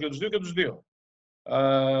να διαλέξω και τους δύο και τους δύο.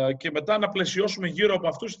 Και μετά να πλαισιώσουμε γύρω από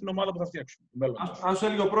αυτούς την ομάδα που θα φτιάξουμε. Αν σου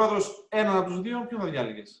έλεγε ο πρόεδρος έναν από τους δύο, ποιον θα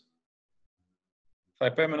διάλεγες? Θα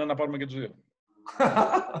επέμενα να πάρουμε και τους δύο.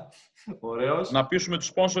 Ωραίος. Να πείσουμε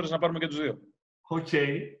τους sponsors να πάρουμε και τους δύο.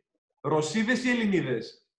 Ρωσίδες ή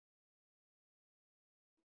Ελληνίδες?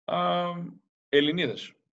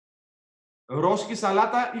 Ελληνίδες. Ρώσικη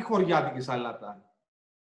σαλάτα ή χωριάτικη σαλάτα?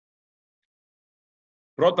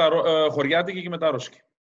 Πρώτα χωριάτικη και μετά ρώσικη.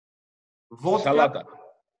 Σαλάτα.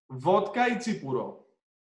 Βότκα ή τσίπουρο?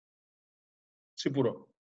 Τσίπουρο.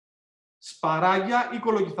 Σπαράγγια ή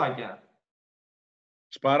κολοκυθάκια?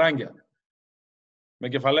 Σπαράγγια. Με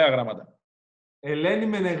κεφαλαία γράμματα. Ελένη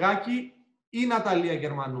Μενεγάκη ή Ναταλία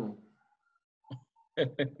Γερμανού?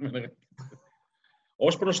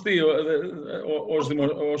 Ως προς τι,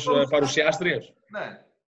 ως παρουσιάστριες. Ναι.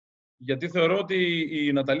 Γιατί θεωρώ ότι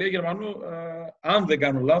η Ναταλία Γερμανού, αν δεν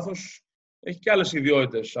κάνω λάθος, έχει και άλλες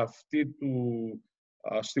ιδιότητες. Αυτή του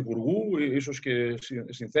στιχουργού, ίσως και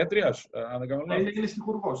συνθέτριας, αν δεν κάνω λάθος. Είναι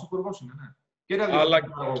στιχουργός είναι, ναι. Αλλά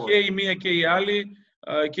και η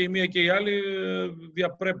μία και η άλλη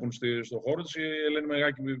διαπρέπουν στον χώρο της. Η Ελένη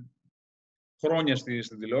Μεγάκη χρόνια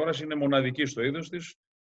στην τηλεόραση, είναι μοναδική στο είδος της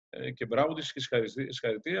και μπράβο της και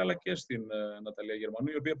συγχαρητήρια, αλλά και στην Ναταλία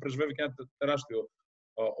Γερμανού, η οποία πρεσβεύει και ένα τεράστιο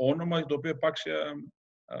όνομα, το οποίο επάξια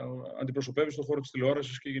αντιπροσωπεύει στον χώρο της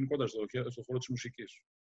τηλεόρασης και γενικότερα στον χώρο της μουσικής.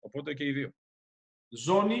 Οπότε και οι δύο.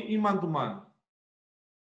 Ζώνη ή man to man?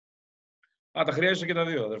 Τα χρειάζεσαι και τα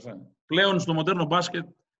δύο, αδερφέ. Πλέον στο μοντέρνο μπάσκετ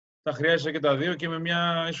τα χρειάζεσαι και τα δύο και με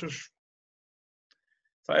μια ίσως,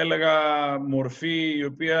 θα έλεγα, μορφή η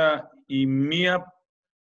οποία η μία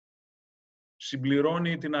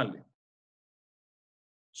συμπληρώνει την άλλη.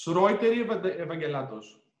 Σρόιτερ ή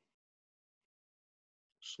Ευαγγελάτος?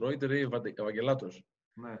 Σρόιτερ ή Ευαγγελάτος.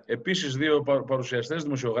 Ναι. Επίσης δύο παρουσιαστές,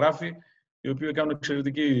 δημοσιογράφοι, οι οποίοι κάνουν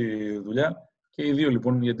εξαιρετική δουλειά. Και οι δύο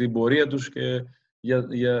λοιπόν για την πορεία τους και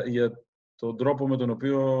για τον τρόπο με τον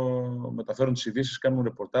οποίο μεταφέρουν τις ειδήσεις, κάνουν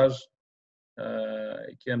ρεπορτάζ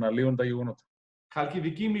και αναλύουν τα γεγονότα.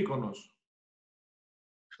 Χαλκιδική ή Μύκονος?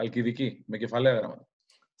 Χαλκιδική, με κεφαλαία γράμματα.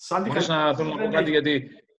 Χωρίς να θέλω να πω κάτι, γιατί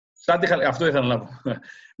αυτό ήθελα να πω.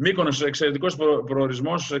 Μύκονος, εξαιρετικός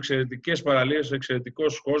προορισμός, εξαιρετικές παραλίες,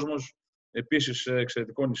 εξαιρετικός κόσμος, επίσης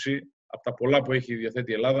εξαιρετικό νησί, από τα πολλά που έχει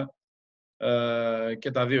διαθέτει η Ελλάδα.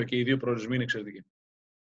 Και τα δύο, και οι δύο προορισμοί είναι εξαιρετικοί.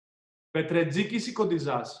 Πετρετζίκης ή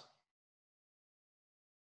Κοντιζάς?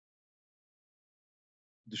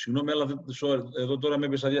 Συγγνώμη, αλλά εδώ τώρα με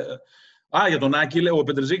έπεσα. Για τον Άκη, λέω. Ο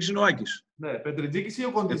Πετρετζίκης είναι ο Άκης. Ναι, Πετρετζίκης ή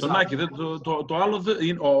ο Κοντιζάς? Τον Άκη. Το άλλο,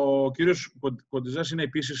 ο κύριος Κοντιζάς είναι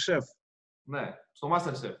επίσης σεφ. Ναι, στο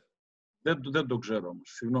Master Chef. Δεν το ξέρω όμως.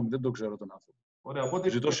 Συγγνώμη, δεν το ξέρω τον άνθρωπο. Ωραία, οπότε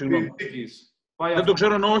ζητώ συγγνώμη. Δεν το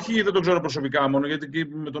ξέρω, όχι, δεν το ξέρω προσωπικά μόνο, γιατί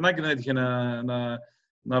με τον Άκη δεν έτυχε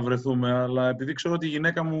να βρεθούμε, αλλά επειδή ξέρω ότι η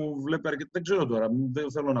γυναίκα μου βλέπει αρκετά, δεν ξέρω τώρα,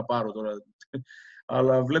 δεν θέλω να πάρω τώρα,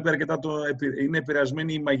 αλλά βλέπει αρκετά, είναι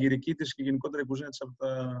επηρεασμένη η μαγειρική της και γενικότερα η κουζίνα της από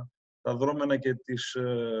τα δρόμενα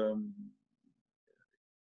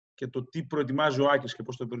και το τι προετοιμάζει ο Άκης και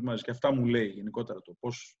πώς το προετοιμάζει. Και αυτά μου λέει γενικότερα το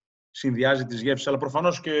πώς συνδυάζει τις γεύσεις. Αλλά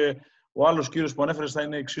προφανώς και ο άλλος κύριος που ανέφερες θα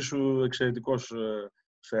είναι εξίσου εξαιρετικός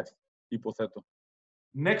σεφ, υποθέτω.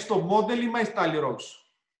 Next top model ή My Style Rocks?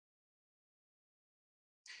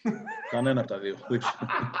 Κανένα από τα δύο.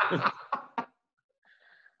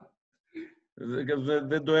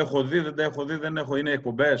 Δεν το έχω δει, είναι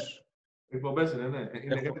εκπομπές. Εκπομπές είναι, ναι.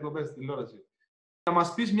 Είναι κάτι εκπομπές στη τηλεόραση. Να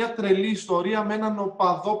μας πεις μια τρελή ιστορία με έναν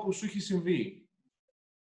οπαδό που σου έχει συμβεί.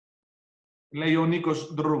 Λέει ο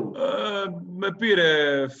Νίκος Ντρου. Με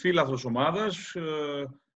πήρε φίλαθλος ομάδας,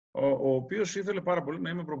 ο οποίος ήθελε πάρα πολύ να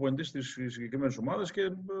είμαι προπονητής της συγκεκριμένης ομάδας και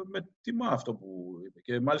με τιμά αυτό που είπε.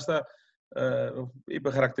 Και μάλιστα είπε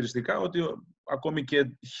χαρακτηριστικά ότι ακόμη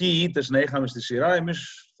και ήττες να είχαμε στη σειρά,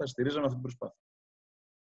 εμείς θα στηρίζαμε αυτή την προσπάθεια.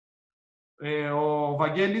 Ο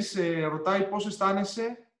Βαγγέλης ρωτάει πώς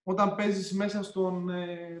αισθάνεσαι όταν παίζεις μέσα στον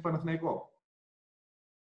Παναθηναϊκό.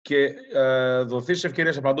 Και δοθείς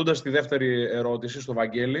ευκαιρίες απαντώντας στη δεύτερη ερώτηση, στο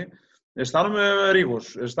Βαγγέλη, αισθάνομαι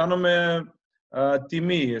ρίγος, αισθάνομαι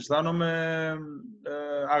τιμή, αισθάνομαι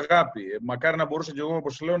αγάπη. Μακάρι να μπορούσα και εγώ,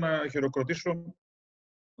 όπως λέω, να χειροκροτήσω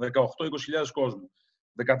 18-20.000 κόσμου.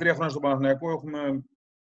 13 χρόνια στον Παναθηναϊκό έχουμε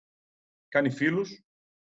κάνει φίλους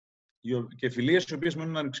και φιλίες οι οποίες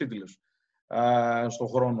μένουν ανεξίτηλες στον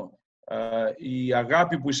χρόνο. Η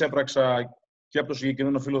αγάπη που εισέπραξα και από το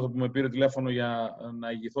συγκεκριμένο φίλο που με πήρε τηλέφωνο για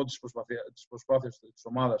να ηγηθώ τις προσπάθειες της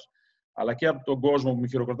ομάδας, αλλά και από τον κόσμο που με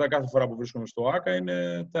χειροκροτά κάθε φορά που βρίσκομαι στο ΆΚΑ,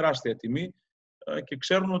 είναι τεράστια τιμή και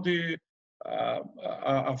ξέρουν ότι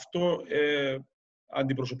αυτό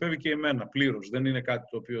αντιπροσωπεύει και εμένα πλήρως. Δεν είναι κάτι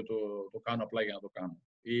το οποίο το κάνω απλά για να το κάνω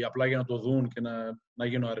ή απλά για να το δουν και να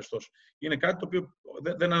γίνω αρεστός. Είναι κάτι το οποίο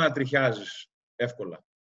δεν ανατριχιάζεις εύκολα.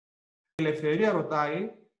 Η Ελευθερία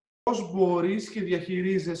ρωτάει πώς μπορείς και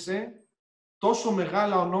διαχειρίζεσαι τόσο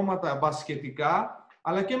μεγάλα ονόματα μπασκετικά,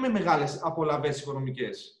 αλλά και με μεγάλες απολαβές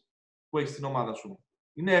οικονομικές που έχεις στην ομάδα σου.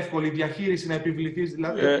 Είναι εύκολη η διαχείριση να επιβληθείς,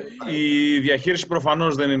 δηλαδή? Η διαχείριση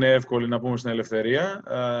προφανώς δεν είναι εύκολη, να πούμε, στην Ελευθερία,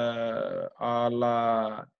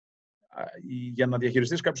 αλλά για να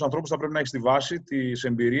διαχειριστείς κάποιους ανθρώπους θα πρέπει να έχεις τη βάση, τις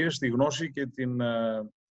εμπειρίες, τη γνώση και την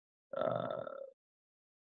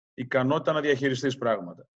ικανότητα να διαχειριστείς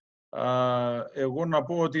πράγματα. Εγώ να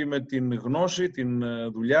πω ότι με την γνώση, την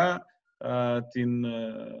δουλειά,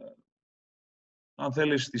 αν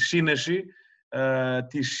θέλεις, τη σύνεση,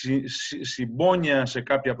 τη συμπόνια σε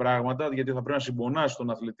κάποια πράγματα, γιατί θα πρέπει να συμπονάς τον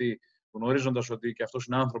αθλητή γνωρίζοντας ότι και αυτός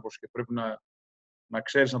είναι άνθρωπος και πρέπει να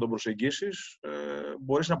ξέρεις να τον προσεγγίσεις,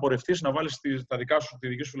 μπορείς να πορευτείς, να βάλεις τη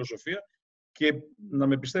δική σου φιλοσοφία και να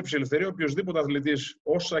με πιστέψει η ελευθερία, οποιοσδήποτε αθλητής,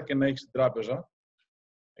 όσα και να έχει στην τράπεζα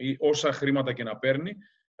ή όσα χρήματα και να παίρνει,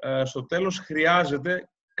 στο τέλος χρειάζεται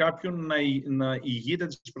κάποιον να ηγείται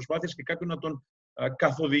τις προσπάθειες και κάποιον να τον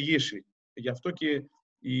καθοδηγήσει. Γι' αυτό και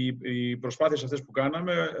οι προσπάθειες αυτές που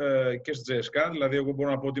κάναμε και στη JSK, δηλαδή εγώ μπορώ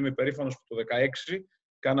να πω ότι είμαι περήφανος που το 2016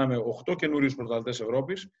 κάναμε 8 καινούριους πρωταθλητές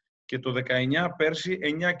Ευρώπης και το 19 πέρσι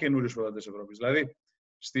 9 καινούριους πρωταθλητές Ευρώπης. Δηλαδή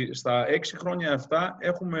στα 6 χρόνια αυτά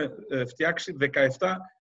έχουμε φτιάξει 17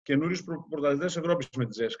 καινούριους πρωταθλητές Ευρώπης με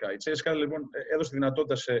τη JSK. Η JSK λοιπόν έδωσε τη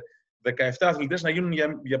δυνατότητα σε 17 αθλητές να γίνουν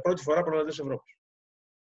για πρώτη φορά πρωταθλητές Ευρώπης.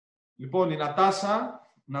 Λοιπόν, η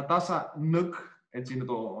Νατάσα Νουκ, έτσι είναι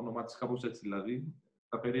το όνομα της, κάπως έτσι δηλαδή,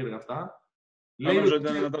 τα περίεργα αυτά. Λέει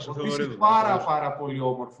ότι είσαι πάρα πολύ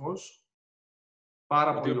όμορφος.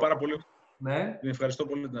 Πάρα πολύ. Ναι. Την ευχαριστώ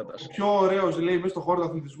πολύ την Νατάσα. Ο πιο ωραίος, λέει, μέσα στον χώρο του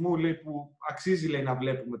αθλητισμού, λέει, που αξίζει, λέει, να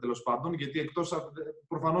βλέπουμε τέλος πάντων, γιατί εκτός,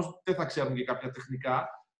 προφανώς δεν θα ξέρουν και κάποια τεχνικά,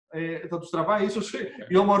 θα τους τραβάει ίσως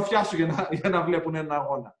η ομορφιά σου για να βλέπουν έναν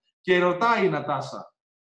αγώνα. Και ρωτάει η Νατάσα,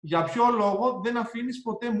 για ποιο λόγο δεν αφήνεις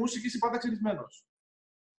ποτέ μουσική, είσαι πάντα ξυρισμένος?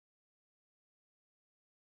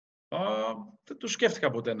 Δεν το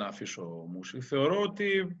σκέφτηκα ποτέ να αφήσω μουσική. Θεωρώ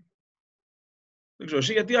ότι... Δεν ξέρω,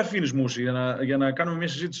 εσύ γιατί αφήνεις μουσική, για να κάνουμε μια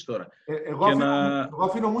συζήτηση τώρα. Εγώ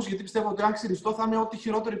αφήνω μουσική γιατί πιστεύω ότι αν ξυριστώ θα είναι ό,τι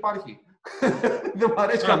χειρότερο υπάρχει. Δεν μου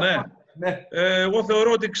αρέσει κανένα. Ναι. Εγώ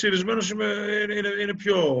θεωρώ ότι ξυρισμένος είναι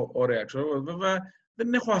πιο ωραία. Ξέρω. Βέβαια,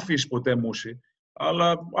 δεν έχω αφήσει ποτέ μουσική.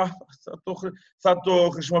 Αλλά θα το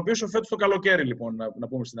χρησιμοποιήσω φέτος το καλοκαίρι, λοιπόν, να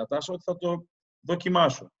πούμε στην Νατάσα, ότι θα το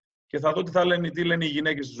δοκιμάσω. Και θα δω τι λένε οι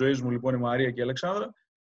γυναίκες της ζωής μου, λοιπόν, η Μαρία και η Αλεξάνδρα,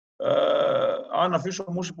 αν αφήσω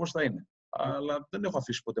μουσική πώς θα είναι. Αλλά δεν έχω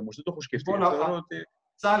αφήσει ποτέ μουσική, δεν το έχω σκεφτεί. Ότι...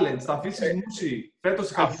 Challenge, θα αφήσεις μουσική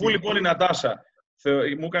φέτος. Αφού λοιπόν η Νατάσα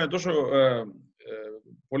μου έκανε τόσο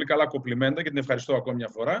πολύ καλά κομπλιμέντα και την ευχαριστώ ακόμη μια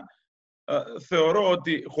φορά, θεωρώ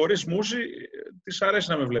ότι χωρίς μουσική της αρέσει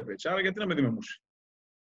να με βλέπει έτσι. Άρα γιατί να με δει με μουσική?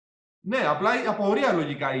 Ναι, απλά η απορία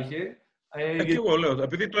λογικά είχε. Και εγώ λέω,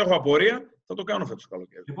 επειδή το έχω απορία, θα το κάνω φέτος το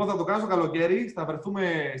καλοκαίρι. Λοιπόν, θα το κάνω το καλοκαίρι, θα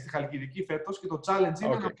βρεθούμε στη Χαλκιδική φέτος και το challenge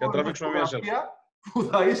είναι να πάρουμε μια φωτογραφία που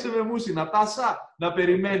θα είσαι με μουσική. Νατάσα, να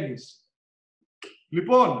περιμένεις.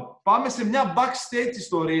 Λοιπόν, πάμε σε μια backstage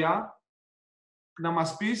ιστορία, να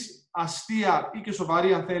μας πεις αστεία ή και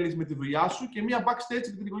σοβαρή αν θέλεις με τη δουλειά σου και μια backstage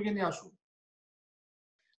με την οικογένειά σου.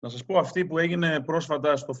 Να σας πω αυτή που έγινε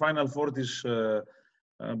πρόσφατα στο Final Four της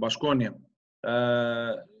Μπασκόνια.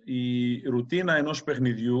 Η ρουτίνα ενός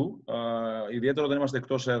παιχνιδιού, ιδιαίτερα όταν είμαστε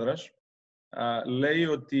εκτός έδρας, λέει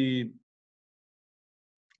ότι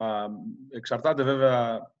εξαρτάται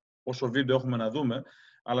βέβαια πόσο βίντεο έχουμε να δούμε,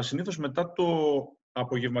 αλλά συνήθως μετά το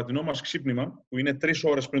απογευματινό μας ξύπνημα, που είναι 3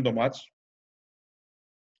 ώρες πριν το μάτς,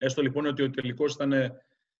 έστω λοιπόν ότι ο τελικός ήταν,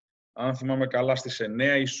 αν θυμάμαι καλά, στις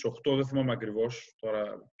 9 ή στις 8, δεν θυμάμαι ακριβώς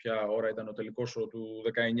τώρα ποια ώρα ήταν ο τελικός του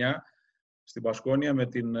 19, στην Μπασκόνια με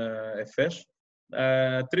την Εφές.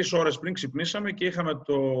 3 ώρες πριν ξυπνήσαμε και είχαμε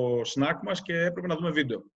το snack μας και έπρεπε να δούμε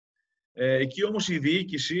βίντεο. Εκεί όμως η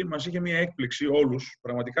διοίκηση μας είχε μία έκπληξη, όλους,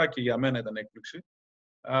 πραγματικά και για μένα ήταν έκπληξη.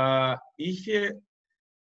 Είχε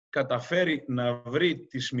καταφέρει να βρει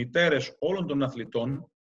τις μητέρες όλων των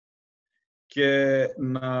αθλητών και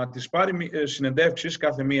να τις πάρει συνεντεύξεις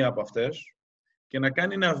κάθε μία από αυτές και να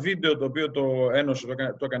κάνει ένα βίντεο το οποίο το ένωσε,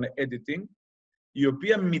 το έκανε editing, η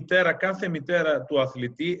οποία μητέρα, κάθε μητέρα του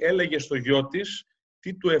αθλητή έλεγε στο γιο της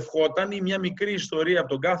τι του ευχόταν ή μια μικρή ιστορία από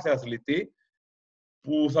τον κάθε αθλητή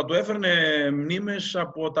που θα του έφερνε μνήμες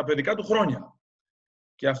από τα παιδικά του χρόνια.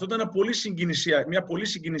 Και αυτό ήταν μια πολύ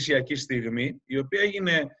συγκινησιακή στιγμή, η οποία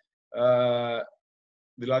έγινε,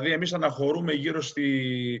 δηλαδή εμείς αναχωρούμε γύρω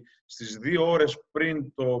στις 2 ώρες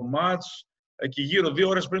πριν το μάτς, και γύρω 2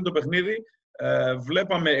 ώρες πριν το παιχνίδι,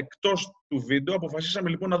 βλέπαμε εκτός του βίντεο, αποφασίσαμε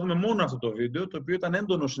λοιπόν να δούμε μόνο αυτό το βίντεο, το οποίο ήταν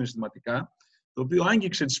έντονο συναισθηματικά, το οποίο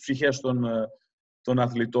άγγιξε τις ψυχές των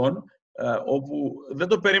αθλητών, όπου δεν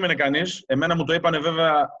το περίμενε κανείς. Εμένα μου το είπανε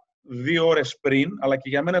βέβαια 2 ώρες πριν, αλλά και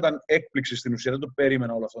για μένα ήταν έκπληξη στην ουσία, δεν το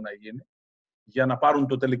περίμενα όλο αυτό να γίνει. Για να πάρουν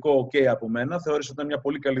το τελικό OK από μένα, θεώρησα ότι ήταν μια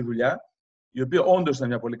πολύ καλή δουλειά, η οποία όντως ήταν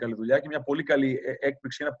μια πολύ καλή δουλειά και μια πολύ καλή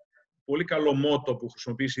έκπληξη, ένα πολύ καλό μότο που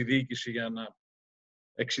χρησιμοποιήσει η διοίκηση για να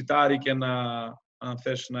εξητάρει και αν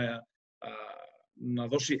θες, να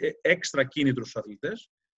δώσει έξτρα κίνητρο στους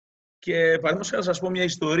αθλητές. Και παραδείγματος να σας πω μια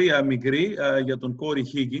ιστορία μικρή για τον Κόρι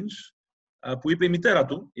Higgins, που είπε η μητέρα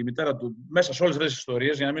του, μέσα σε όλες αυτές τις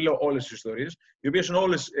ιστορίες, για να μην λέω όλες τις ιστορίες, οι οποίες είναι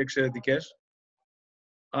όλες εξαιρετικές,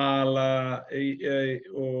 αλλά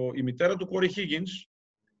η μητέρα του Κόρι Higgins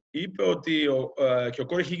είπε ότι και ο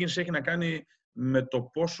Κόρι Higgins έχει να κάνει με το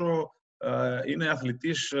πόσο είναι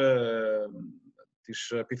αθλητής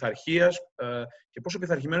της πειθαρχίας και πόσο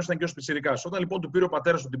πειθαρχημένος ήταν και ως πιτσιρικάς. Όταν λοιπόν του πήρε ο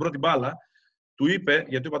πατέρας του την πρώτη μπάλα, του είπε,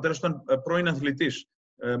 γιατί ο πατέρας του ήταν πρώην αθλητής,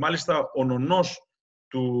 μάλιστα ο νονός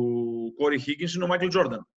του Κόρι Χίγκινς είναι ο Μάικλ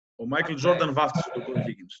Τζόρνταν. Ο Μάικλ Τζόρνταν βάφτισε τον Κόρι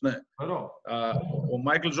Χίγκινς. Ναι. Ο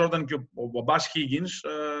Μάικλ Τζόρνταν και ο μπαμπάς Χίγκινς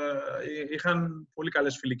είχαν πολύ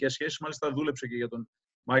καλές φιλικές σχέσεις. Μάλιστα δούλεψε και για τον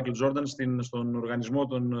Μάικλ Τζόρνταν στον οργανισμό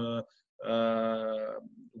των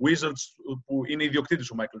Wizards, που είναι ιδιοκτήτης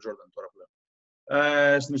ο Μάικλ Τζόρνταν τώρα πλέον.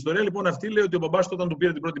 Στην ιστορία λοιπόν αυτή λέει ότι ο μπαμπάς του όταν του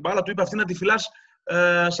πήρε την πρώτη μπάλα του είπε αυτή να τη φυλάς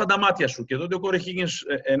σαν τα μάτια σου. Και τότε ο Κόρι Χίγκινς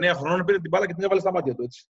 9 χρονών πήρε την μπάλα και την έβαλε στα μάτια του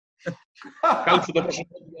έτσι. Κάλυψε το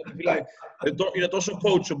πρόσωπο του να τη φυλάει. Είναι τόσο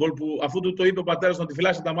coachable που αφού του το είπε ο πατέρας να τη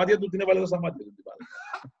φυλάσει στα μάτια του, την έβαλε στα μάτια του την μπάλα.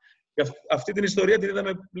 Και αυτή την ιστορία την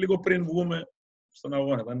είδαμε λίγο πριν βγούμε στον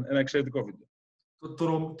αγώνα. Ήταν ένα εξαιρετικό βίντεο.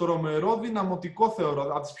 Τρομερό, δυναμωτικό θεωρώ.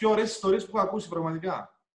 Από τις πιο ωραίες ιστορίες που έχω ακούσει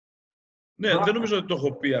πραγματικά. Ναι, δεν νομίζω ότι το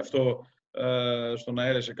έχω πει αυτό στον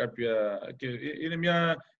αέρα σε κάποια. Και είναι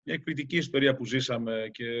μια εκπληκτική ιστορία που ζήσαμε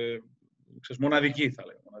και ξέρεις, μοναδική θα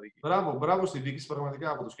λέγαμε. Μπράβο στη διοίκηση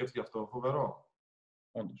πραγματικά που το σκέφτηκε αυτό. Φοβερό.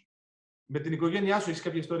 Όντως. Με την οικογένειά σου έχεις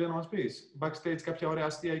κάποια ιστορία να μας πεις? Backstage, κάποια ωραία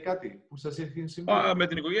αστεία ή κάτι που σας έχει συμβεί? Με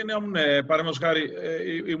την οικογένειά μου, ναι. Παραδείγματος χάρη,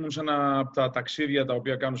 ήμουν σε ένα από τα ταξίδια τα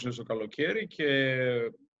οποία κάνω συνήθως το καλοκαίρι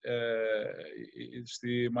και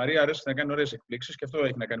στη Μαρία αρέσει να κάνει ωραίες εκπλήξεις και αυτό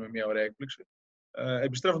έχει να κάνει με μια ωραία έκπληξη.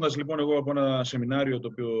 Επιστρέφοντας λοιπόν εγώ από ένα σεμινάριο το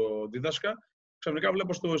οποίο δίδασκα, ξαφνικά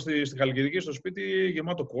βλέπω στη Χαλκιδική, στο σπίτι,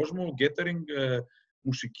 γεμάτο κόσμο, catering,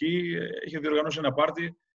 μουσική. Είχε διοργανώσει ένα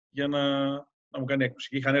πάρτι για να μου κάνει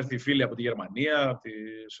έκπληξη. Είχαν έρθει φίλοι από τη Γερμανία, από τη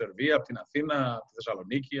Σερβία, από την Αθήνα, από τη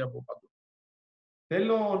Θεσσαλονίκη, από παντού.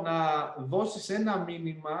 Θέλω να δώσεις ένα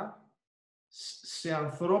μήνυμα σε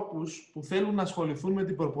ανθρώπους που θέλουν να ασχοληθούν με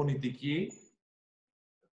την προπονητική,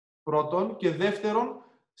 πρώτον, και δεύτερον,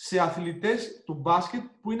 σε αθλητές του μπάσκετ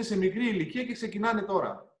που είναι σε μικρή ηλικία και ξεκινάνε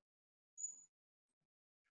τώρα.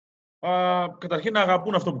 Καταρχήν να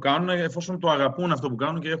αγαπούν αυτό που κάνουν, εφόσον το αγαπούν αυτό που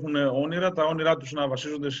κάνουν και έχουν όνειρα, τα όνειρά τους να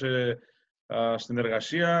βασίζονται στην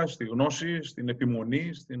εργασία, στη γνώση, στην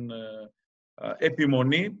επιμονή, στην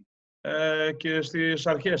επιμονή και στις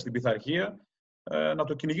αρχές, στην πειθαρχία, να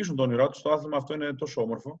το κυνηγήσουν το όνειρά τους. Το άθλημα αυτό είναι τόσο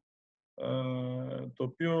όμορφο, το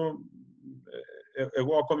οποίο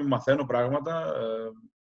εγώ ακόμη μαθαίνω πράγματα,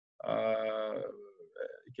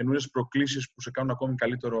 καινούριες προκλήσεις που σε κάνουν ακόμη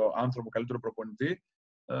καλύτερο άνθρωπο, καλύτερο προπονητή.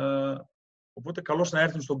 Οπότε καλώς να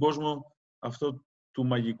έρθουν στον κόσμο αυτό του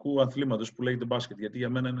μαγικού αθλήματος που λέγεται μπάσκετ, γιατί για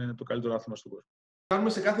μένα είναι το καλύτερο άθλημα στον κόσμο. Κάνουμε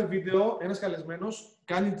σε κάθε βίντεο, ένας καλεσμένος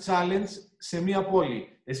κάνει challenge σε μία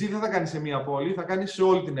πόλη. Εσύ δεν θα κάνεις σε μία πόλη, θα κάνεις σε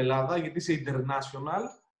όλη την Ελλάδα, γιατί είσαι international.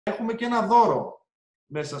 Έχουμε και ένα δώρο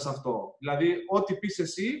μέσα σε αυτό. Δηλαδή, ό,τι πεις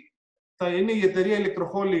εσύ, θα είναι η εταιρεία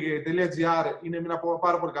electroholic.gr, είναι ένα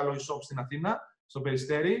πάρα πολύ καλό e-shop στην Αθήνα, στο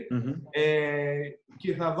Περιστέρι,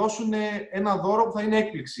 και θα δώσουν ένα δώρο που θα είναι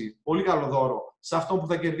έκπληξη. Πολύ καλό δώρο σε αυτό που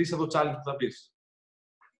θα κερδίσει το challenge που θα πεις.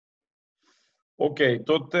 Οκ,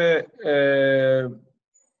 τότε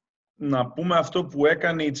να πούμε αυτό που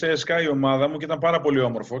έκανε η CSKA η ομάδα μου και ήταν πάρα πολύ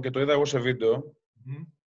όμορφο και το είδα εγώ σε βίντεο.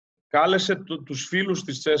 Κάλεσε τους φίλους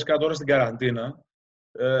της CSKA τώρα στην καραντίνα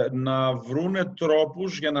να βρούνε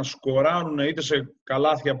τρόπους για να σκοράρουν είτε σε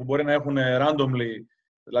καλάθια που μπορεί να έχουν randomly,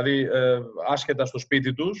 δηλαδή άσχετα στο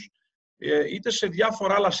σπίτι τους, είτε σε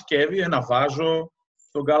διάφορα άλλα σκεύη, ένα βάζο,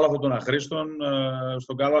 στον κάλαθο των αχρήστων,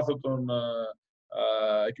 στον κάλαθο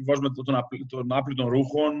εκεί βάζουμε τον άπλη των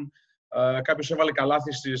ρούχων, κάποιος έβαλε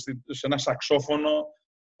καλάθι σε ένα σαξόφωνο,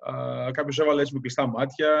 κάποιος έβαλε έτσι με κλειστά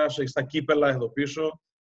μάτια, στα κύπελα εδώ πίσω.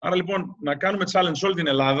 Άρα λοιπόν να κάνουμε challenge σε όλη την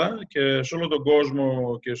Ελλάδα και σε όλο τον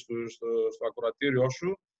κόσμο και στο ακροατήριό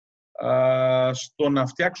σου, στο να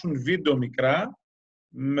φτιάξουν βίντεο μικρά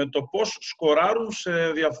με το πώς σκοράρουν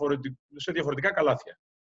σε διαφορετικά καλάθια.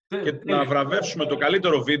 Και να βραβεύσουμε το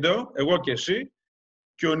καλύτερο βίντεο, εγώ και εσύ,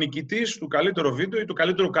 και ο νικητής του καλύτερου βίντεο ή του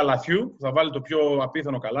καλύτερου καλαθιού, που θα βάλει το πιο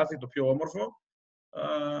απίθανο καλάθι, το πιο όμορφο,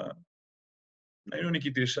 να είναι ο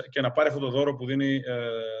νικητής και να πάρει αυτό το δώρο που δίνει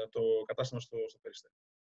το κατάστημα στο Περιστέρι.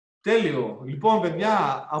 Τέλειο. Λοιπόν,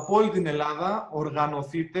 παιδιά, από όλη την Ελλάδα,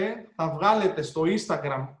 οργανωθείτε, θα βγάλετε στο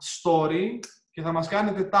Instagram story και θα μας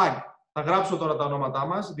κάνετε tag. Θα γράψω τώρα τα ονόματά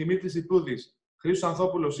μας, Δημήτρης Ιτούδης, Christos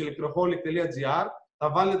Anthopoulos, electroholic.gr, θα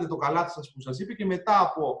βάλετε το καλάθι σας που σας είπε και μετά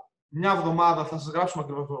από μια εβδομάδα θα σας γράψουμε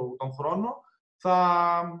ακριβώς τον χρόνο,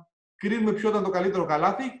 θα κρίνουμε ποιο ήταν το καλύτερο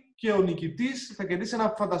καλάθι και ο νικητής θα κερδίσει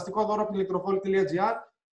ένα φανταστικό δώρο από την electroholic.gr.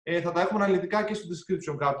 Θα τα έχουμε αναλυτικά και στο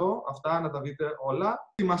description κάτω, αυτά να τα δείτε όλα.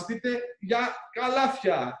 Ετοιμαστείτε για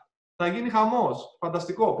καλάθια. Θα γίνει χαμός.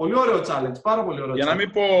 Φανταστικό. Πολύ ωραίο challenge. Πάρα πολύ ωραίο. Για να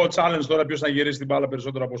μην πω challenge τώρα ποιος θα γυρίσει την μπάλα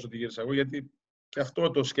περισσότερο από όσο τη γύρισα εγώ, γιατί και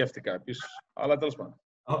αυτό το σκέφτηκα επίσης. Αλλά τέλος πάντων.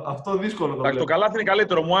 Αυτό δύσκολο το βλέπω. Το καλάθι είναι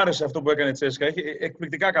καλύτερο. Μου άρεσε αυτό που έκανε η Τσέσκα. Έχει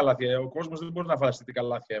εκπληκτικά καλάθια. Ο κόσμος δεν μπορεί να φανταστεί τι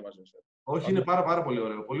καλάθια έβαζε. Όχι, είναι πάρα πολύ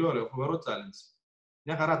ωραίο. Πολύ ωραίο. Φοβερό challenge.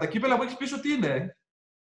 Μια χαρά. Τα κύπελα που έχεις πίσω τι είναι?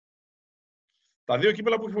 Τα δύο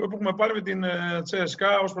κύπελα που έχουμε πάρει με την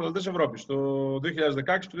Τσέσκα ως πρωταθλητές Ευρώπης. Το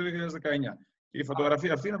 2016 και το 2019. Και η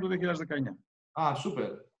φωτογραφία αυτή είναι από το 2019. Α,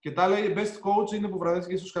 σούπερ. Και τα λέει best coach είναι που βραβεύει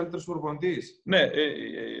και στους καλύτερους προπονητής. Ναι,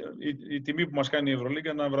 η τιμή που μας κάνει η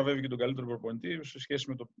Ευρωλίγκα να βραβεύει και τον καλύτερο προπονητή σε σχέση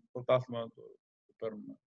με το πρωτάθλημα που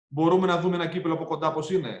παίρνουμε. Μπορούμε να δούμε ένα κύπελο από κοντά πώς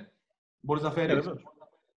είναι? Μπορείς να φέρεις?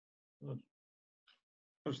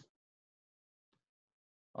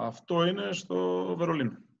 Αυτό είναι στο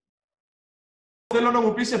Βερολίνο. Θέλω να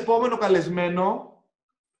μου πεις επόμενο καλεσμένο,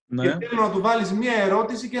 ναι, και θέλω να του βάλεις μία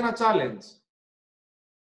ερώτηση και ένα challenge.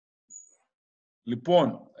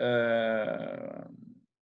 Λοιπόν,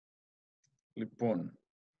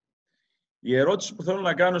 η ερώτηση που θέλω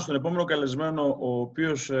να κάνω στον επόμενο καλεσμένο, ο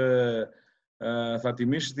οποίος θα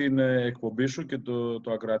τιμήσει την εκπομπή σου και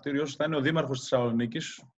το ακροατήριό σου, θα είναι ο Δήμαρχος της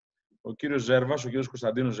Θεσσαλονίκης, ο κύριος Ζέρβας, ο κύριος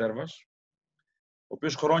Κωνσταντίνος Ζέρβας, ο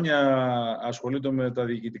οποίος χρόνια ασχολείται με τα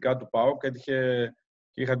διοικητικά του ΠΑΟΚ και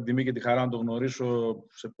είχα την τιμή και τη χαρά να τον γνωρίσω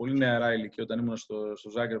σε πολύ νεαρά ηλικία, όταν ήμουν στο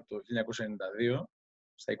Ζάγκρεπ το 1992,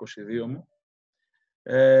 στα 22 μου.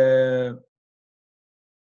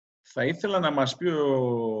 Θα ήθελα να μας πει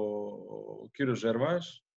ο κύριος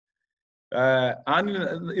Ζέρβας αν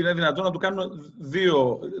είναι δυνατόν να του κάνω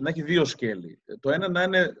να έχει δύο σκέλη. Το ένα να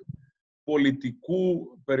είναι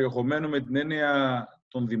πολιτικού περιεχομένου με την έννοια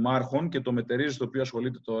των δημάρχων και το μετερίζει στο οποίο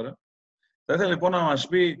ασχολείται τώρα. Θα ήθελα λοιπόν να μας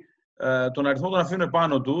πει τον αριθμό των αφήνω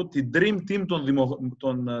επάνω του, την dream team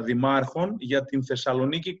των δημάρχων για την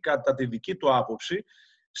Θεσσαλονίκη κατά τη δική του άποψη,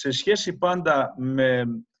 σε σχέση πάντα με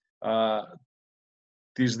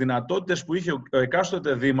τις δυνατότητες που είχε ο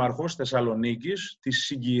εκάστοτε δήμαρχος Θεσσαλονίκης, τις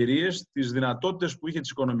συγκυρίες, τις δυνατότητες που είχε τις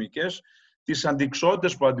οικονομικές, τις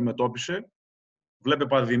αντιξότητες που αντιμετώπισε. Βλέπε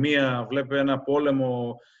πανδημία, βλέπε ένα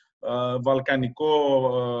πόλεμο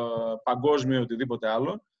βαλκανικό, παγκόσμιο, οτιδήποτε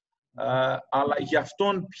άλλο. Αλλά για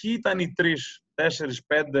αυτόν ποιοι ήταν οι 3, 4,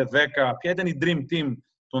 5, 10, ποια ήταν η dream team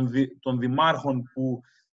των δημάρχων που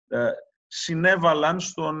συνέβαλαν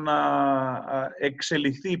στο να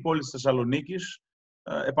εξελιχθεί η πόλη της Θεσσαλονίκης,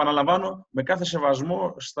 επαναλαμβάνω, με κάθε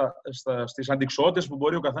σεβασμό στις αντιξοότητες που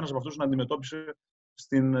μπορεί ο καθένας από αυτούς να αντιμετώπισε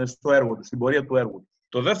στο έργο του, στην πορεία του έργου του.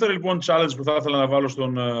 Το δεύτερο λοιπόν challenge που θα ήθελα να βάλω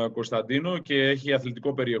στον Κωνσταντίνο και έχει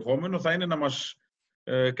αθλητικό περιεχόμενο θα είναι να μας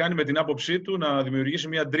κάνει με την άποψή του να δημιουργήσει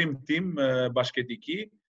μια dream team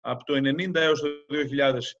μπασκετική από το 1990 έως το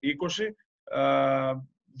 2020,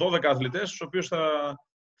 12 αθλητές, τους οποίους θα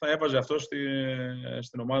έβαζε αυτό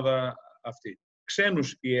στην ομάδα αυτή.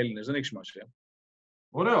 Ξένους ή Έλληνες, δεν έχει σημασία.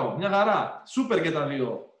 Ωραίο, μια χαρά. Σούπερ και τα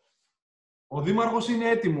δύο. Ο Δήμαρχος είναι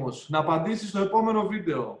έτοιμος να απαντήσει στο επόμενο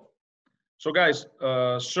βίντεο. So guys,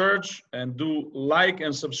 search and do like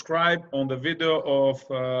and subscribe on the video of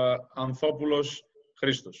Ανθόπουλος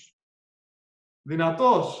Χρήστος.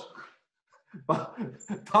 Δυνατός.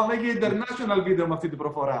 Πάμε και international βίντεο με αυτή την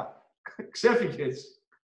προφορά. Ξέφυγες.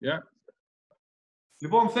 Yeah.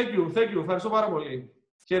 Λοιπόν, thank you. Ευχαριστώ πάρα πολύ.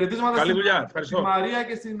 Χαιρετίσματα στη Μαρία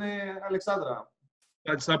και στην Αλεξάνδρα.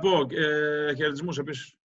 Θα τις τα πω. Χαιρετισμούς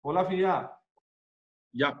επίσης. Πολλά φιλιά.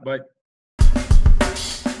 Yeah, bye.